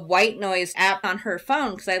put the white noise app on her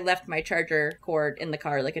phone because I left my charger cord in the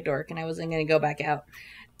car like a dork and I wasn't going to go back out.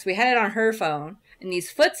 So we had it on her phone, and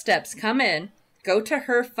these footsteps come in, go to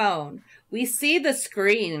her phone. We see the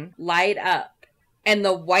screen light up, and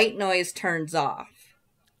the white noise turns off.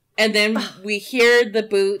 And then we hear the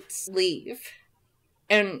boots leave.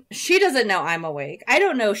 And she doesn't know I'm awake. I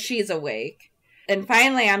don't know she's awake. And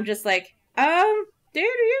finally, I'm just like, dude,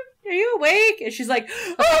 are you awake? And she's like,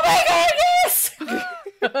 oh my God, yes!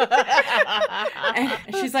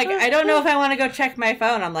 And she's like, I don't know if I want to go check my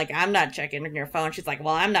phone. I'm like, I'm not checking your phone. She's like,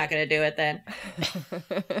 well, I'm not going to do it then.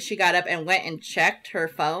 She got up and went and checked her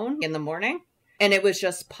phone in the morning, and it was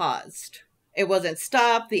just paused. It wasn't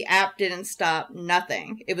stopped. The app didn't stop.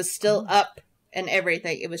 Nothing. It was still up. And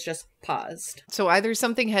everything, it was just paused. So either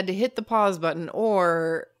something had to hit the pause button,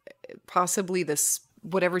 or possibly this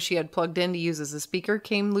whatever she had plugged in to use as a speaker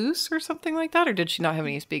came loose or something like that? Or did she not have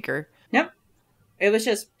any speaker? Nope. It was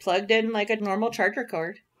just plugged in like a normal charger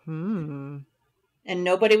cord. And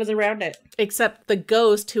nobody was around it. Except the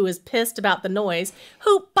ghost who was pissed about the noise,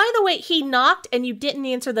 who, by the way, he knocked and you didn't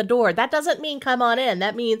answer the door. That doesn't mean come on in.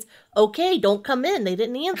 That means, okay, don't come in. They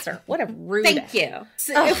didn't answer. What a rude... Thank you.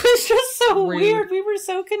 It was just so weird. We were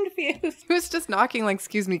so confused. He was just knocking like,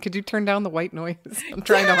 excuse me, could you turn down the white noise? I'm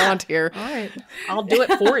trying to haunt here. All right. I'll do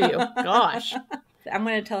it for you. Gosh. I'm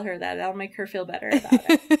going to tell her that. That'll make her feel better about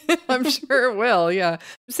it. I'm sure it will, yeah.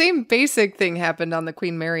 Same basic thing happened on the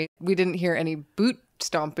Queen Mary. We didn't hear any boot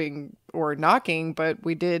stomping or knocking, but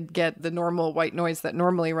we did get the normal white noise that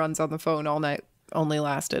normally runs on the phone all night. Only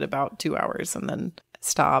lasted about 2 hours and then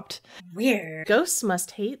stopped. Weird. Ghosts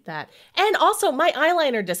must hate that. And also, my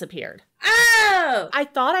eyeliner disappeared. Oh! I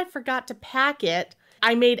thought I forgot to pack it.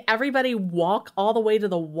 I made everybody walk all the way to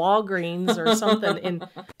the Walgreens or something in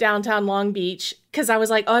downtown Long Beach because I was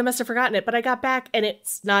like, oh, I must have forgotten it. But I got back and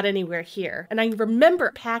it's not anywhere here. And I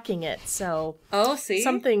remember packing it. So see?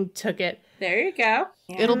 Something took it. There you go.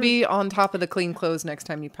 It'll be on top of the clean clothes next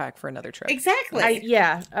time you pack for another trip. Exactly.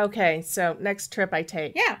 Yeah. Okay. So next trip I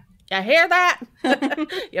take. Yeah. You hear that?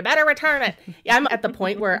 You better return it. Yeah, I'm at the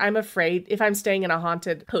point where I'm afraid, if I'm staying in a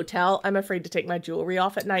haunted hotel, I'm afraid to take my jewelry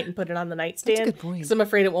off at night and put it on the nightstand. That's a good point. Because I'm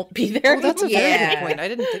afraid it won't be there. Oh, that's a very good point. I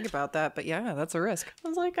didn't think about that, but yeah, that's a risk. I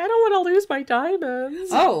was like, I don't want to lose my diamonds.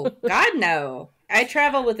 Oh, God, no. I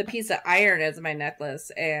travel with a piece of iron as my necklace,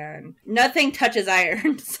 and nothing touches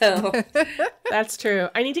iron, so. That's true.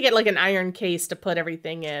 I need to get like an iron case to put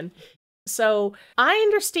everything in. So I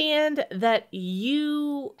understand that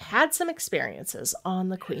you had some experiences on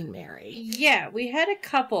the Queen Mary. Yeah, we had a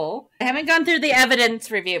couple. I haven't gone through the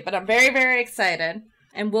evidence review, but I'm very, very excited.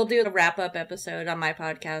 And we'll do a wrap-up episode on my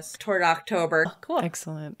podcast toward October. Oh, cool.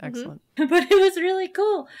 Excellent. Excellent. But it was really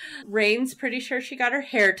cool. Rain's pretty sure she got her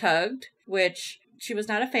hair tugged, which she was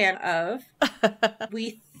not a fan of.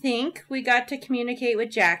 We think we got to communicate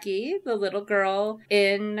with Jackie, the little girl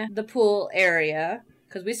in the pool area.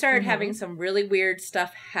 Because we started having some really weird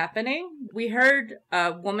stuff happening. We heard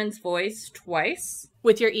a woman's voice twice.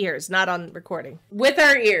 With your ears, not on recording. With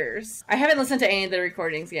our ears. I haven't listened to any of the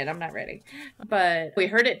recordings yet. I'm not ready. But we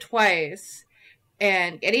heard it twice.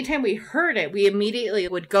 And anytime we heard it, we immediately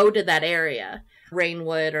would go to that area. Rain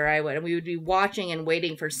would, or I would. And we would be watching and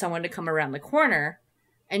waiting for someone to come around the corner.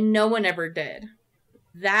 And no one ever did.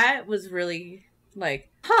 That was really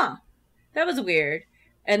like, that was weird.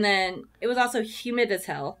 And then it was also humid as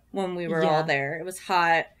hell when we were all there. It was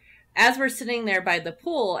hot. As we're sitting there by the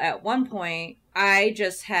pool, at one point, I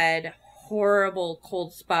just had horrible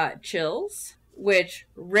cold spot chills, which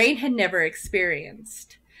Rain had never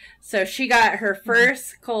experienced. So she got her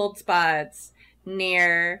first cold spots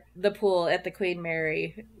near the pool at the Queen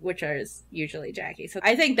Mary, which is usually Jackie. So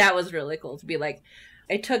I think that was really cool to be like,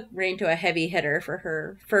 I took Rain to a heavy hitter for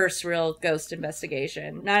her first real ghost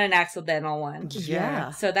investigation, not an accidental one.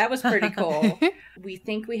 Yeah. So that was pretty cool. We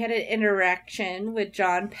think we had an interaction with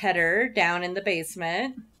John Petter down in the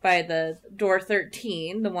basement by the door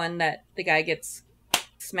 13, the one that the guy gets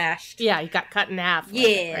smashed. Yeah, he got cut in half.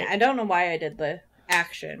 Yeah. Right? I don't know why I did the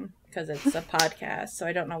action because it's a podcast, so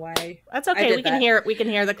I don't know why. That's okay. We can hear it. We can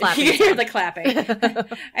hear the clapping. You can hear the clapping.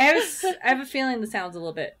 I have a feeling the sound's a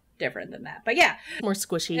little bit different than that, but yeah, more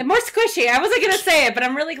squishy. More squishy. I wasn't gonna say it, but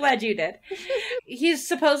I'm really glad you did. He's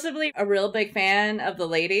supposedly a real big fan of the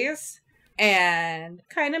ladies and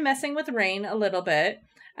kind of messing with Rain a little bit.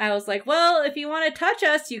 I was like, well, if you want to touch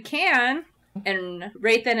us, you can. And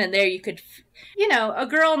right then and there, you could, a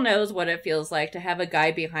girl knows what it feels like to have a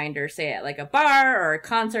guy behind her, say at like a bar or a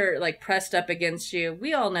concert, like pressed up against you.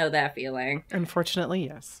 We all know that feeling. Unfortunately,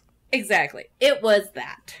 yes. Exactly. It was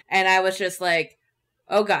that. And I was just like,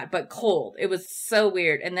 oh God, but cold. It was so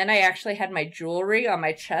weird. And then I actually had my jewelry on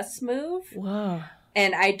my chest move. Whoa.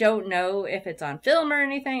 And I don't know if it's on film or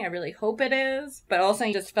anything. I really hope it is. But also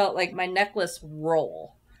I just felt like my necklace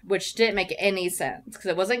roll, which didn't make any sense because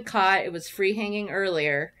it wasn't caught. It was free hanging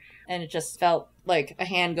earlier. And it just felt like a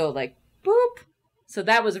hand go like, boop. So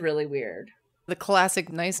that was really weird. The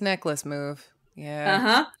classic nice necklace move. Yeah.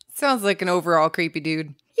 Uh-huh. Sounds like an overall creepy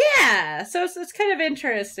dude. Yeah, so it's kind of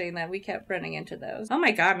interesting that we kept running into those. Oh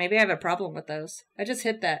my God, maybe I have a problem with those. I just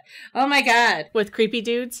hit that. Oh my God. With creepy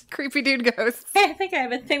dudes? Creepy dude ghosts. I think I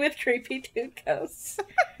have a thing with creepy dude ghosts.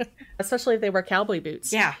 Especially if they wear cowboy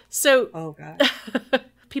boots. Yeah. So, oh God.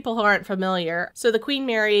 People who aren't familiar. So the Queen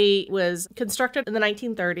Mary was constructed in the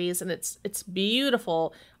 1930s, and it's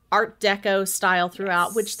beautiful Art Deco style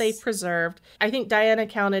throughout, which they preserved. I think Diana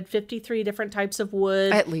counted 53 different types of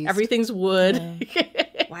wood. At least. Everything's wood. Yeah.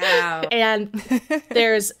 Wow. And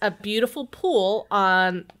there's a beautiful pool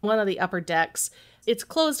on one of the upper decks. It's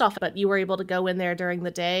closed off, but you were able to go in there during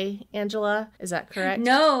the day, Angela. Is that correct?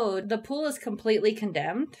 No, the pool is completely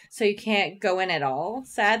condemned, so you can't go in at all,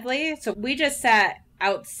 sadly. So we just sat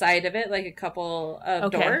outside of it like a couple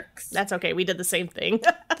of dorks. That's okay. We did the same thing.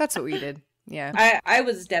 That's what we did. Yeah. I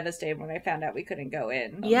was devastated when I found out we couldn't go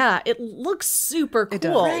in. Yeah, it looks super cool. It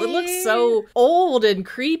does. Right? It looks so old and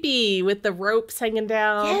creepy with the ropes hanging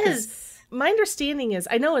down. Yes. My understanding is,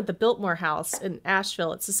 I know at the Biltmore House in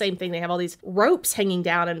Asheville, it's the same thing. They have all these ropes hanging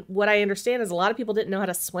down. And what I understand is a lot of people didn't know how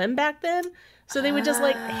to swim back then. So they would just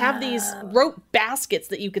like have these rope baskets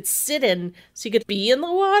that you could sit in so you could be in the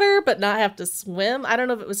water but not have to swim. I don't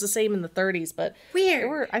know if it was the same in the 30s, but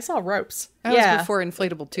weird. I saw ropes. That was before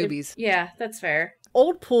inflatable tubies. Yeah, that's fair.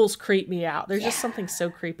 Old pools creep me out. There's just something so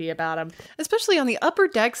creepy about them. Especially on the upper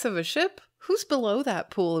decks of a ship. Who's below that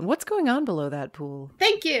pool and what's going on below that pool?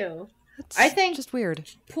 Thank you. I think just weird.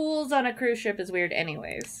 Pools on a cruise ship is weird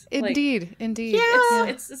anyways. Indeed. Yeah.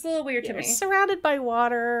 It's a little weird to me. Surrounded by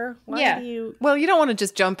water. Why do you... Well, you don't want to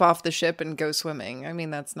just jump off the ship and go swimming. I mean,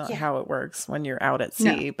 that's not how it works when you're out at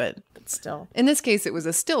sea, but still. In this case, it was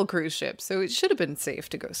a still cruise ship, so it should have been safe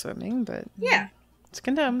to go swimming, but it's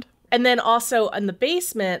condemned. And then also in the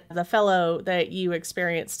basement, the fellow that you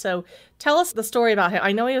experienced. So tell us the story about him.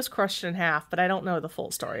 I know he was crushed in half, but I don't know the full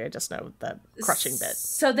story. I just know the crushing bit.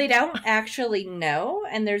 So they don't actually know,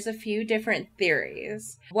 and there's a few different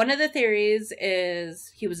theories. One of the theories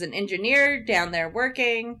is he was an engineer down there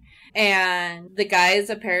working, and the guys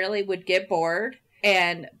apparently would get bored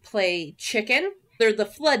and play chicken. They're the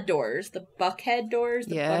flood doors, the bunkhead doors,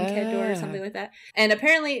 bunkhead doors, something like that. And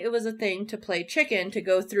apparently it was a thing to play chicken, to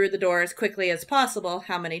go through the door as quickly as possible,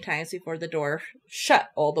 how many times before the door shut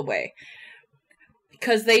all the way.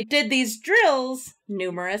 Because they did these drills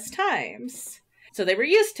numerous times. So they were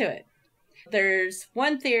used to it. There's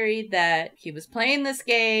one theory that he was playing this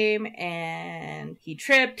game and he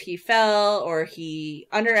tripped, he fell, or he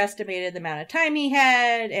underestimated the amount of time he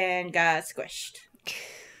had and got squished.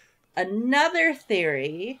 Another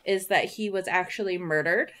theory is that he was actually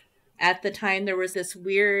murdered. At the time, there was this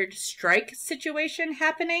weird strike situation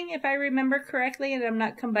happening, if I remember correctly, and I'm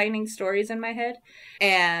not combining stories in my head.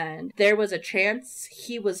 And there was a chance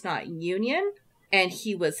he was not union, and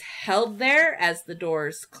he was held there as the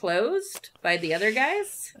doors closed by the other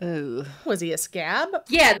guys. Oh. Was he a scab?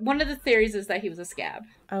 Yeah, one of the theories is that he was a scab.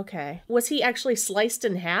 Okay. Was he actually sliced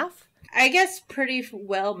in half? I guess pretty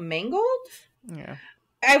well mangled? Yeah.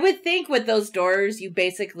 I would think with those doors, you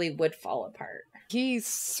basically would fall apart. He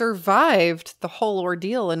survived the whole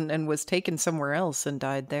ordeal and was taken somewhere else and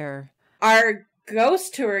died there. Our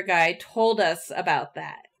ghost tour guide told us about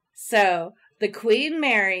that. So, the Queen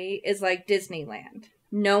Mary is like Disneyland.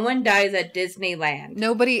 No one dies at Disneyland.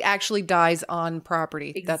 Nobody actually dies on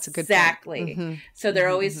property. That's a good point. Exactly. Mm-hmm. So they're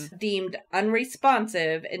always deemed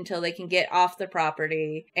unresponsive until they can get off the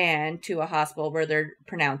property and to a hospital where they're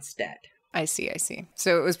pronounced dead. I see.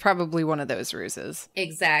 So it was probably one of those ruses.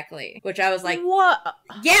 Exactly. Which I was like, what?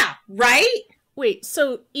 Yeah, right? Wait,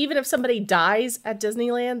 so even if somebody dies at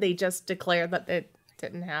Disneyland, they just declare that it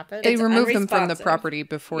didn't happen? They It's remove them from the unresponsive. property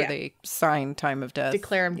before they sign time of death.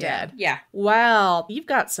 Declare him dead. Yeah. Wow, you've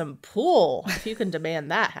got some pull if you can demand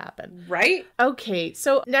that happen. Right? Okay,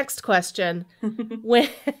 so next question. When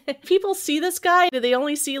people see this guy, do they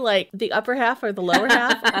only see like the upper half or the lower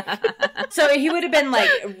half? So he would have been like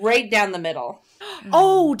right down the middle.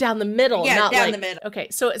 Oh, down the middle. Yeah, not down like, the middle. Okay,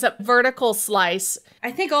 so it's a vertical slice,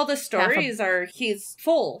 I think all the stories are he's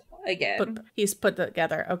full again. but he's put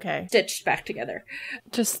together. Okay, Stitched back together.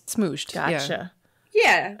 Just smooshed. Yeah. gotcha.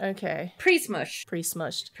 Yeah. Okay, Pre-smush.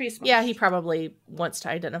 pre-smushed. Pre-smushed. Yeah, he probably wants to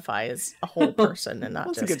identify as a whole person and not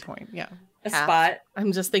That's just a good point. Yeah. A half. spot.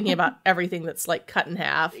 I'm just thinking about everything that's like cut in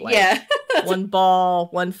half. Like Yeah. one ball,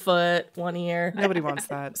 one foot, one ear. Nobody wants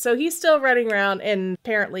that. So he's still running around, and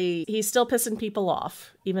apparently he's still pissing people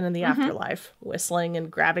off, even in the Mm-hmm. afterlife, whistling and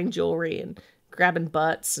grabbing jewelry and grabbing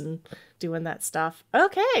butts and doing that stuff.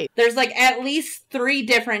 Okay. There's like at least 3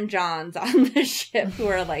 different Johns on the ship who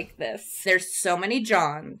are like this. There's so many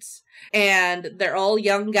Johns, and they're all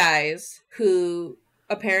young guys who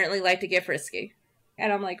apparently like to get frisky.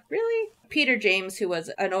 And I'm like, really? Peter James, who was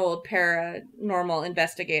an old paranormal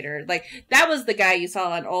investigator, like that was the guy you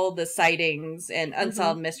saw on all the sightings and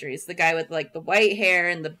unsolved mysteries. The guy with like the white hair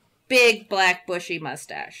and the big black bushy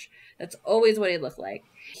mustache. That's always what he looked like.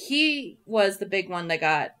 He was the big one that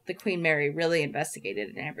got the Queen Mary really investigated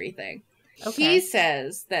and everything. Okay. He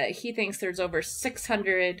says that he thinks there's over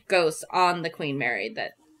 600 ghosts on the Queen Mary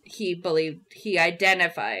that he believed he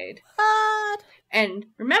identified. What? And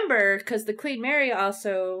remember, because the Queen Mary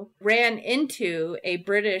also ran into a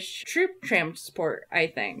British troop transport, I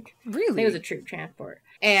think. I think Really? it was a troop transport.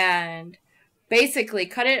 And basically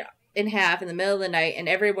cut it in half in the middle of the night, and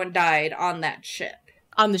everyone died on that ship.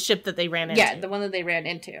 On the ship that they ran into? Yeah, the one that they ran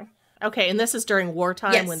into. Okay, and this is during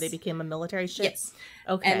wartime Yes. when they became a military ship? Yes.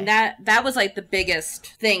 Okay. And that was like the biggest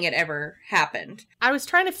thing that ever happened. I was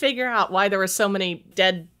trying to figure out why there were so many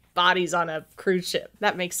dead bodies on a cruise ship.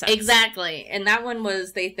 That makes sense. Exactly. And that one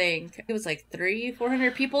was, they think, it was like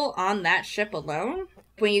 400 people on that ship alone.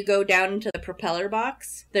 When you go down into the propeller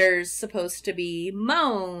box, there's supposed to be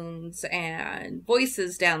moans and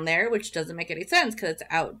voices down there, which doesn't make any sense because it's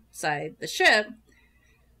outside the ship.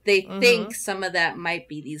 They think some of that might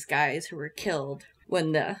be these guys who were killed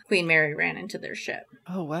when the Queen Mary ran into their ship.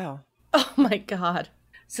 Oh, wow. Oh my god.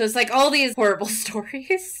 So it's like all these horrible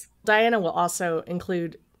stories. Diana will also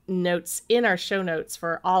include notes in our show notes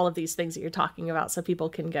for all of these things that you're talking about so people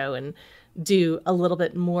can go and do a little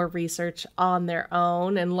bit more research on their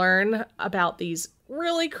own and learn about these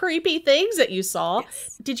really creepy things that you saw.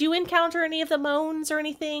 Yes. Did you encounter any of the moans or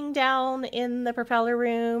anything down in the propeller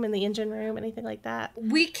room, in the engine room, anything like that?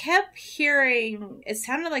 We kept hearing, it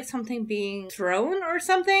sounded like something being thrown or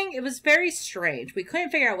something. It was very strange. We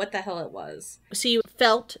couldn't figure out what the hell it was. So you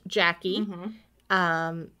felt Jackie.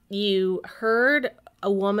 You heard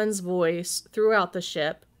a woman's voice throughout the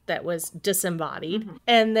ship that was disembodied.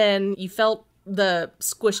 And then you felt the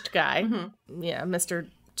squished guy. Yeah, Mr.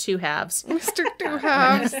 Two Halves. Mr. Two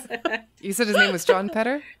Halves. You said his name was John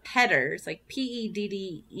Pedder? Pedders, like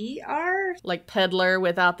Pedder. Like peddler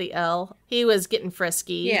without the L. He was getting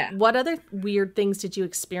frisky. Yeah. What other weird things did you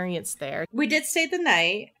experience there? We did stay the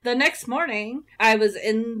night. The next morning, I was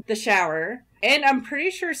in the shower, and I'm pretty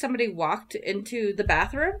sure somebody walked into the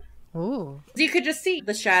bathroom. Ooh. You could just see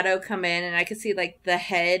the shadow come in, and I could see like the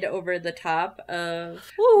head over the top of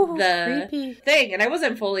the creepy thing. And I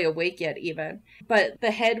wasn't fully awake yet even, but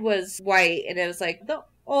the head was white, and it was like the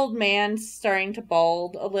old man starting to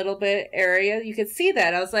bald a little bit area. You could see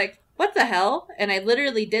that. I was like, what the hell? And I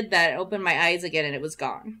literally did that, opened my eyes again, and it was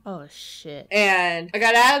gone. Oh, shit. And I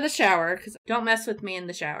got out of the shower, because don't mess with me in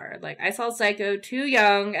the shower. Like, I saw Psycho too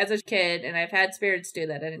young as a kid, and I've had spirits do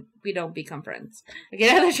that, and we don't become friends. I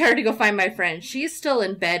get out of the shower to go find my friend. She's still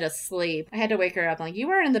in bed asleep. I had to wake her up. I'm like, you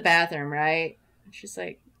weren't in the bathroom, right? And she's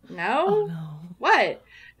like, no? Oh, no. What?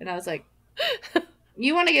 And I was like,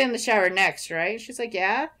 you want to get in the shower next, right? She's like,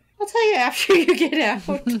 yeah. I'll tell you after you get out.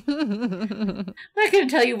 I'm not going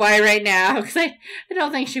to tell you why right now, because I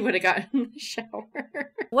don't think she would have gotten in the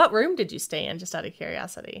shower. What room did you stay in, just out of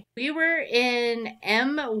curiosity? We were in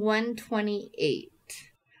M128,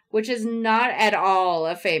 which is not at all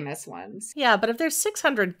a famous one. Yeah, but if there's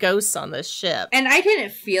 600 ghosts on this ship. And I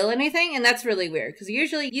didn't feel anything, and that's really weird, because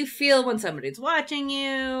usually you feel when somebody's watching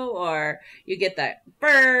you, or you get that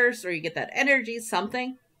burst, or you get that energy,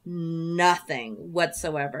 something. Nothing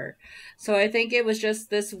whatsoever. So I think it was just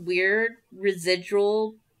this weird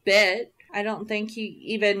residual bit. I don't think he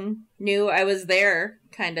even knew I was there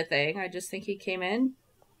kind of thing. I just think he came in,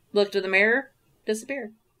 looked in the mirror,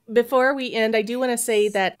 disappeared. Before we end, I do want to say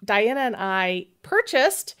that Diana and I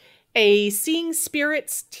purchased a Seeing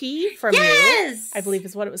Spirits tea from you. I believe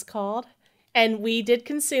is what it was called. And we did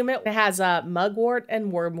consume it. It has mugwort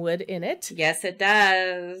and wormwood in it. Yes, it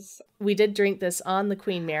does. We did drink this on the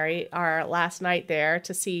Queen Mary our last night there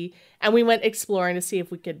to see, and we went exploring to see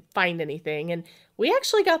if we could find anything. And we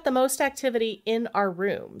actually got the most activity in our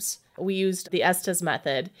rooms. We used the Estes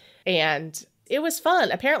method, and it was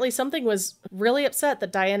fun. Apparently something was really upset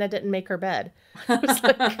that Diana didn't make her bed. It was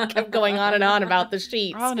like, kept going on and on about the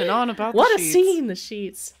sheets. On and on about what the sheets. What a scene, the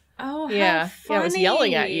sheets. Oh, how yeah. funny. Yeah, it was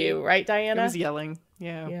yelling at you, right, Diana? It was yelling.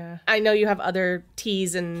 Yeah. Yeah. I know you have other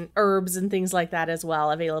teas and herbs and things like that as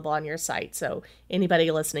well available on your site. So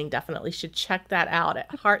anybody listening definitely should check that out at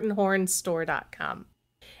heartandhornstore.com.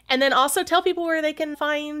 And then also tell people where they can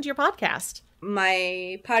find your podcast.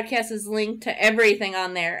 My podcast is linked to everything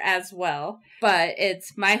on there as well, but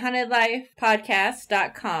it's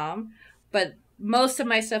myhauntedlifepodcast.com. But most of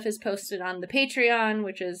my stuff is posted on the Patreon,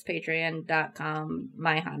 which is patreon.com,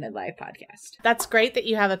 My Haunted Life Podcast. That's great that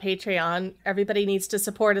you have a Patreon. Everybody needs to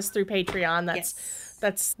support us through Patreon.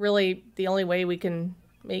 That's really the only way we can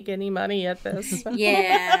make any money at this.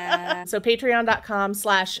 Yeah. So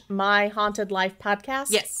patreon.com/My Haunted Life Podcast.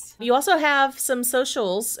 Yes. You also have some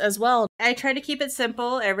socials as well. I try to keep it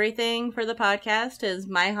simple. Everything for the podcast is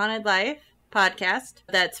My Haunted Life Podcast.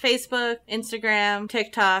 That's Facebook, Instagram,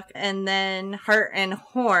 TikTok, and then Hart and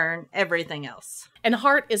Horn, everything else. And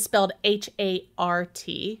Hart is spelled Hart.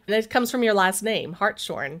 And it comes from your last name,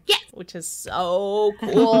 Hartshorn. Yes. Which is so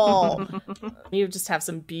cool. You just have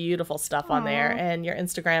some beautiful stuff on there. And your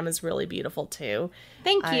Instagram is really beautiful too.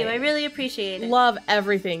 Thank you. I really appreciate it. Love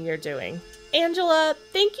everything you're doing. Angela,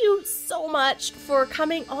 thank you so much for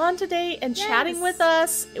coming on today and chatting with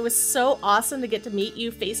us. It was so awesome to get to meet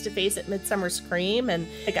you face to face at Midsummer Scream, and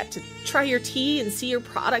I got to try your tea and see your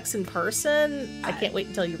products in person. I can't wait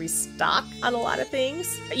until you restock on a lot of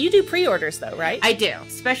things. You do pre-orders though, right? I do.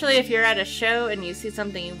 Especially if you're at a show and you see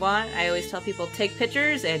something you want, I always tell people take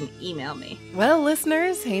pictures and email me. Well,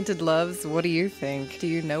 listeners, Haunted Loves, what do you think? Do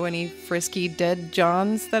you know any frisky dead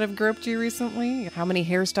Johns that have groped you recently? How many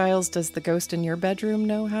hairstyles does the ghost in your bedroom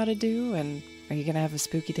know how to do? And are you gonna have a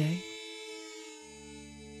spooky day?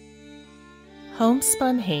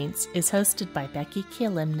 Homespun Haints is hosted by Becky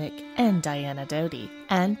Kielimnik and Diana Doty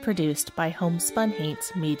and produced by Homespun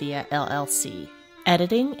Haints Media LLC.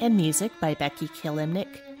 Editing and music by Becky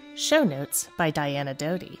Kielimnik. Show notes by Diana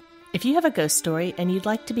Doty. If you have a ghost story and you'd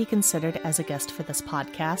like to be considered as a guest for this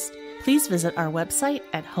podcast, please visit our website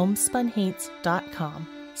at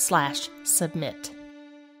homespunhaints.com/submit.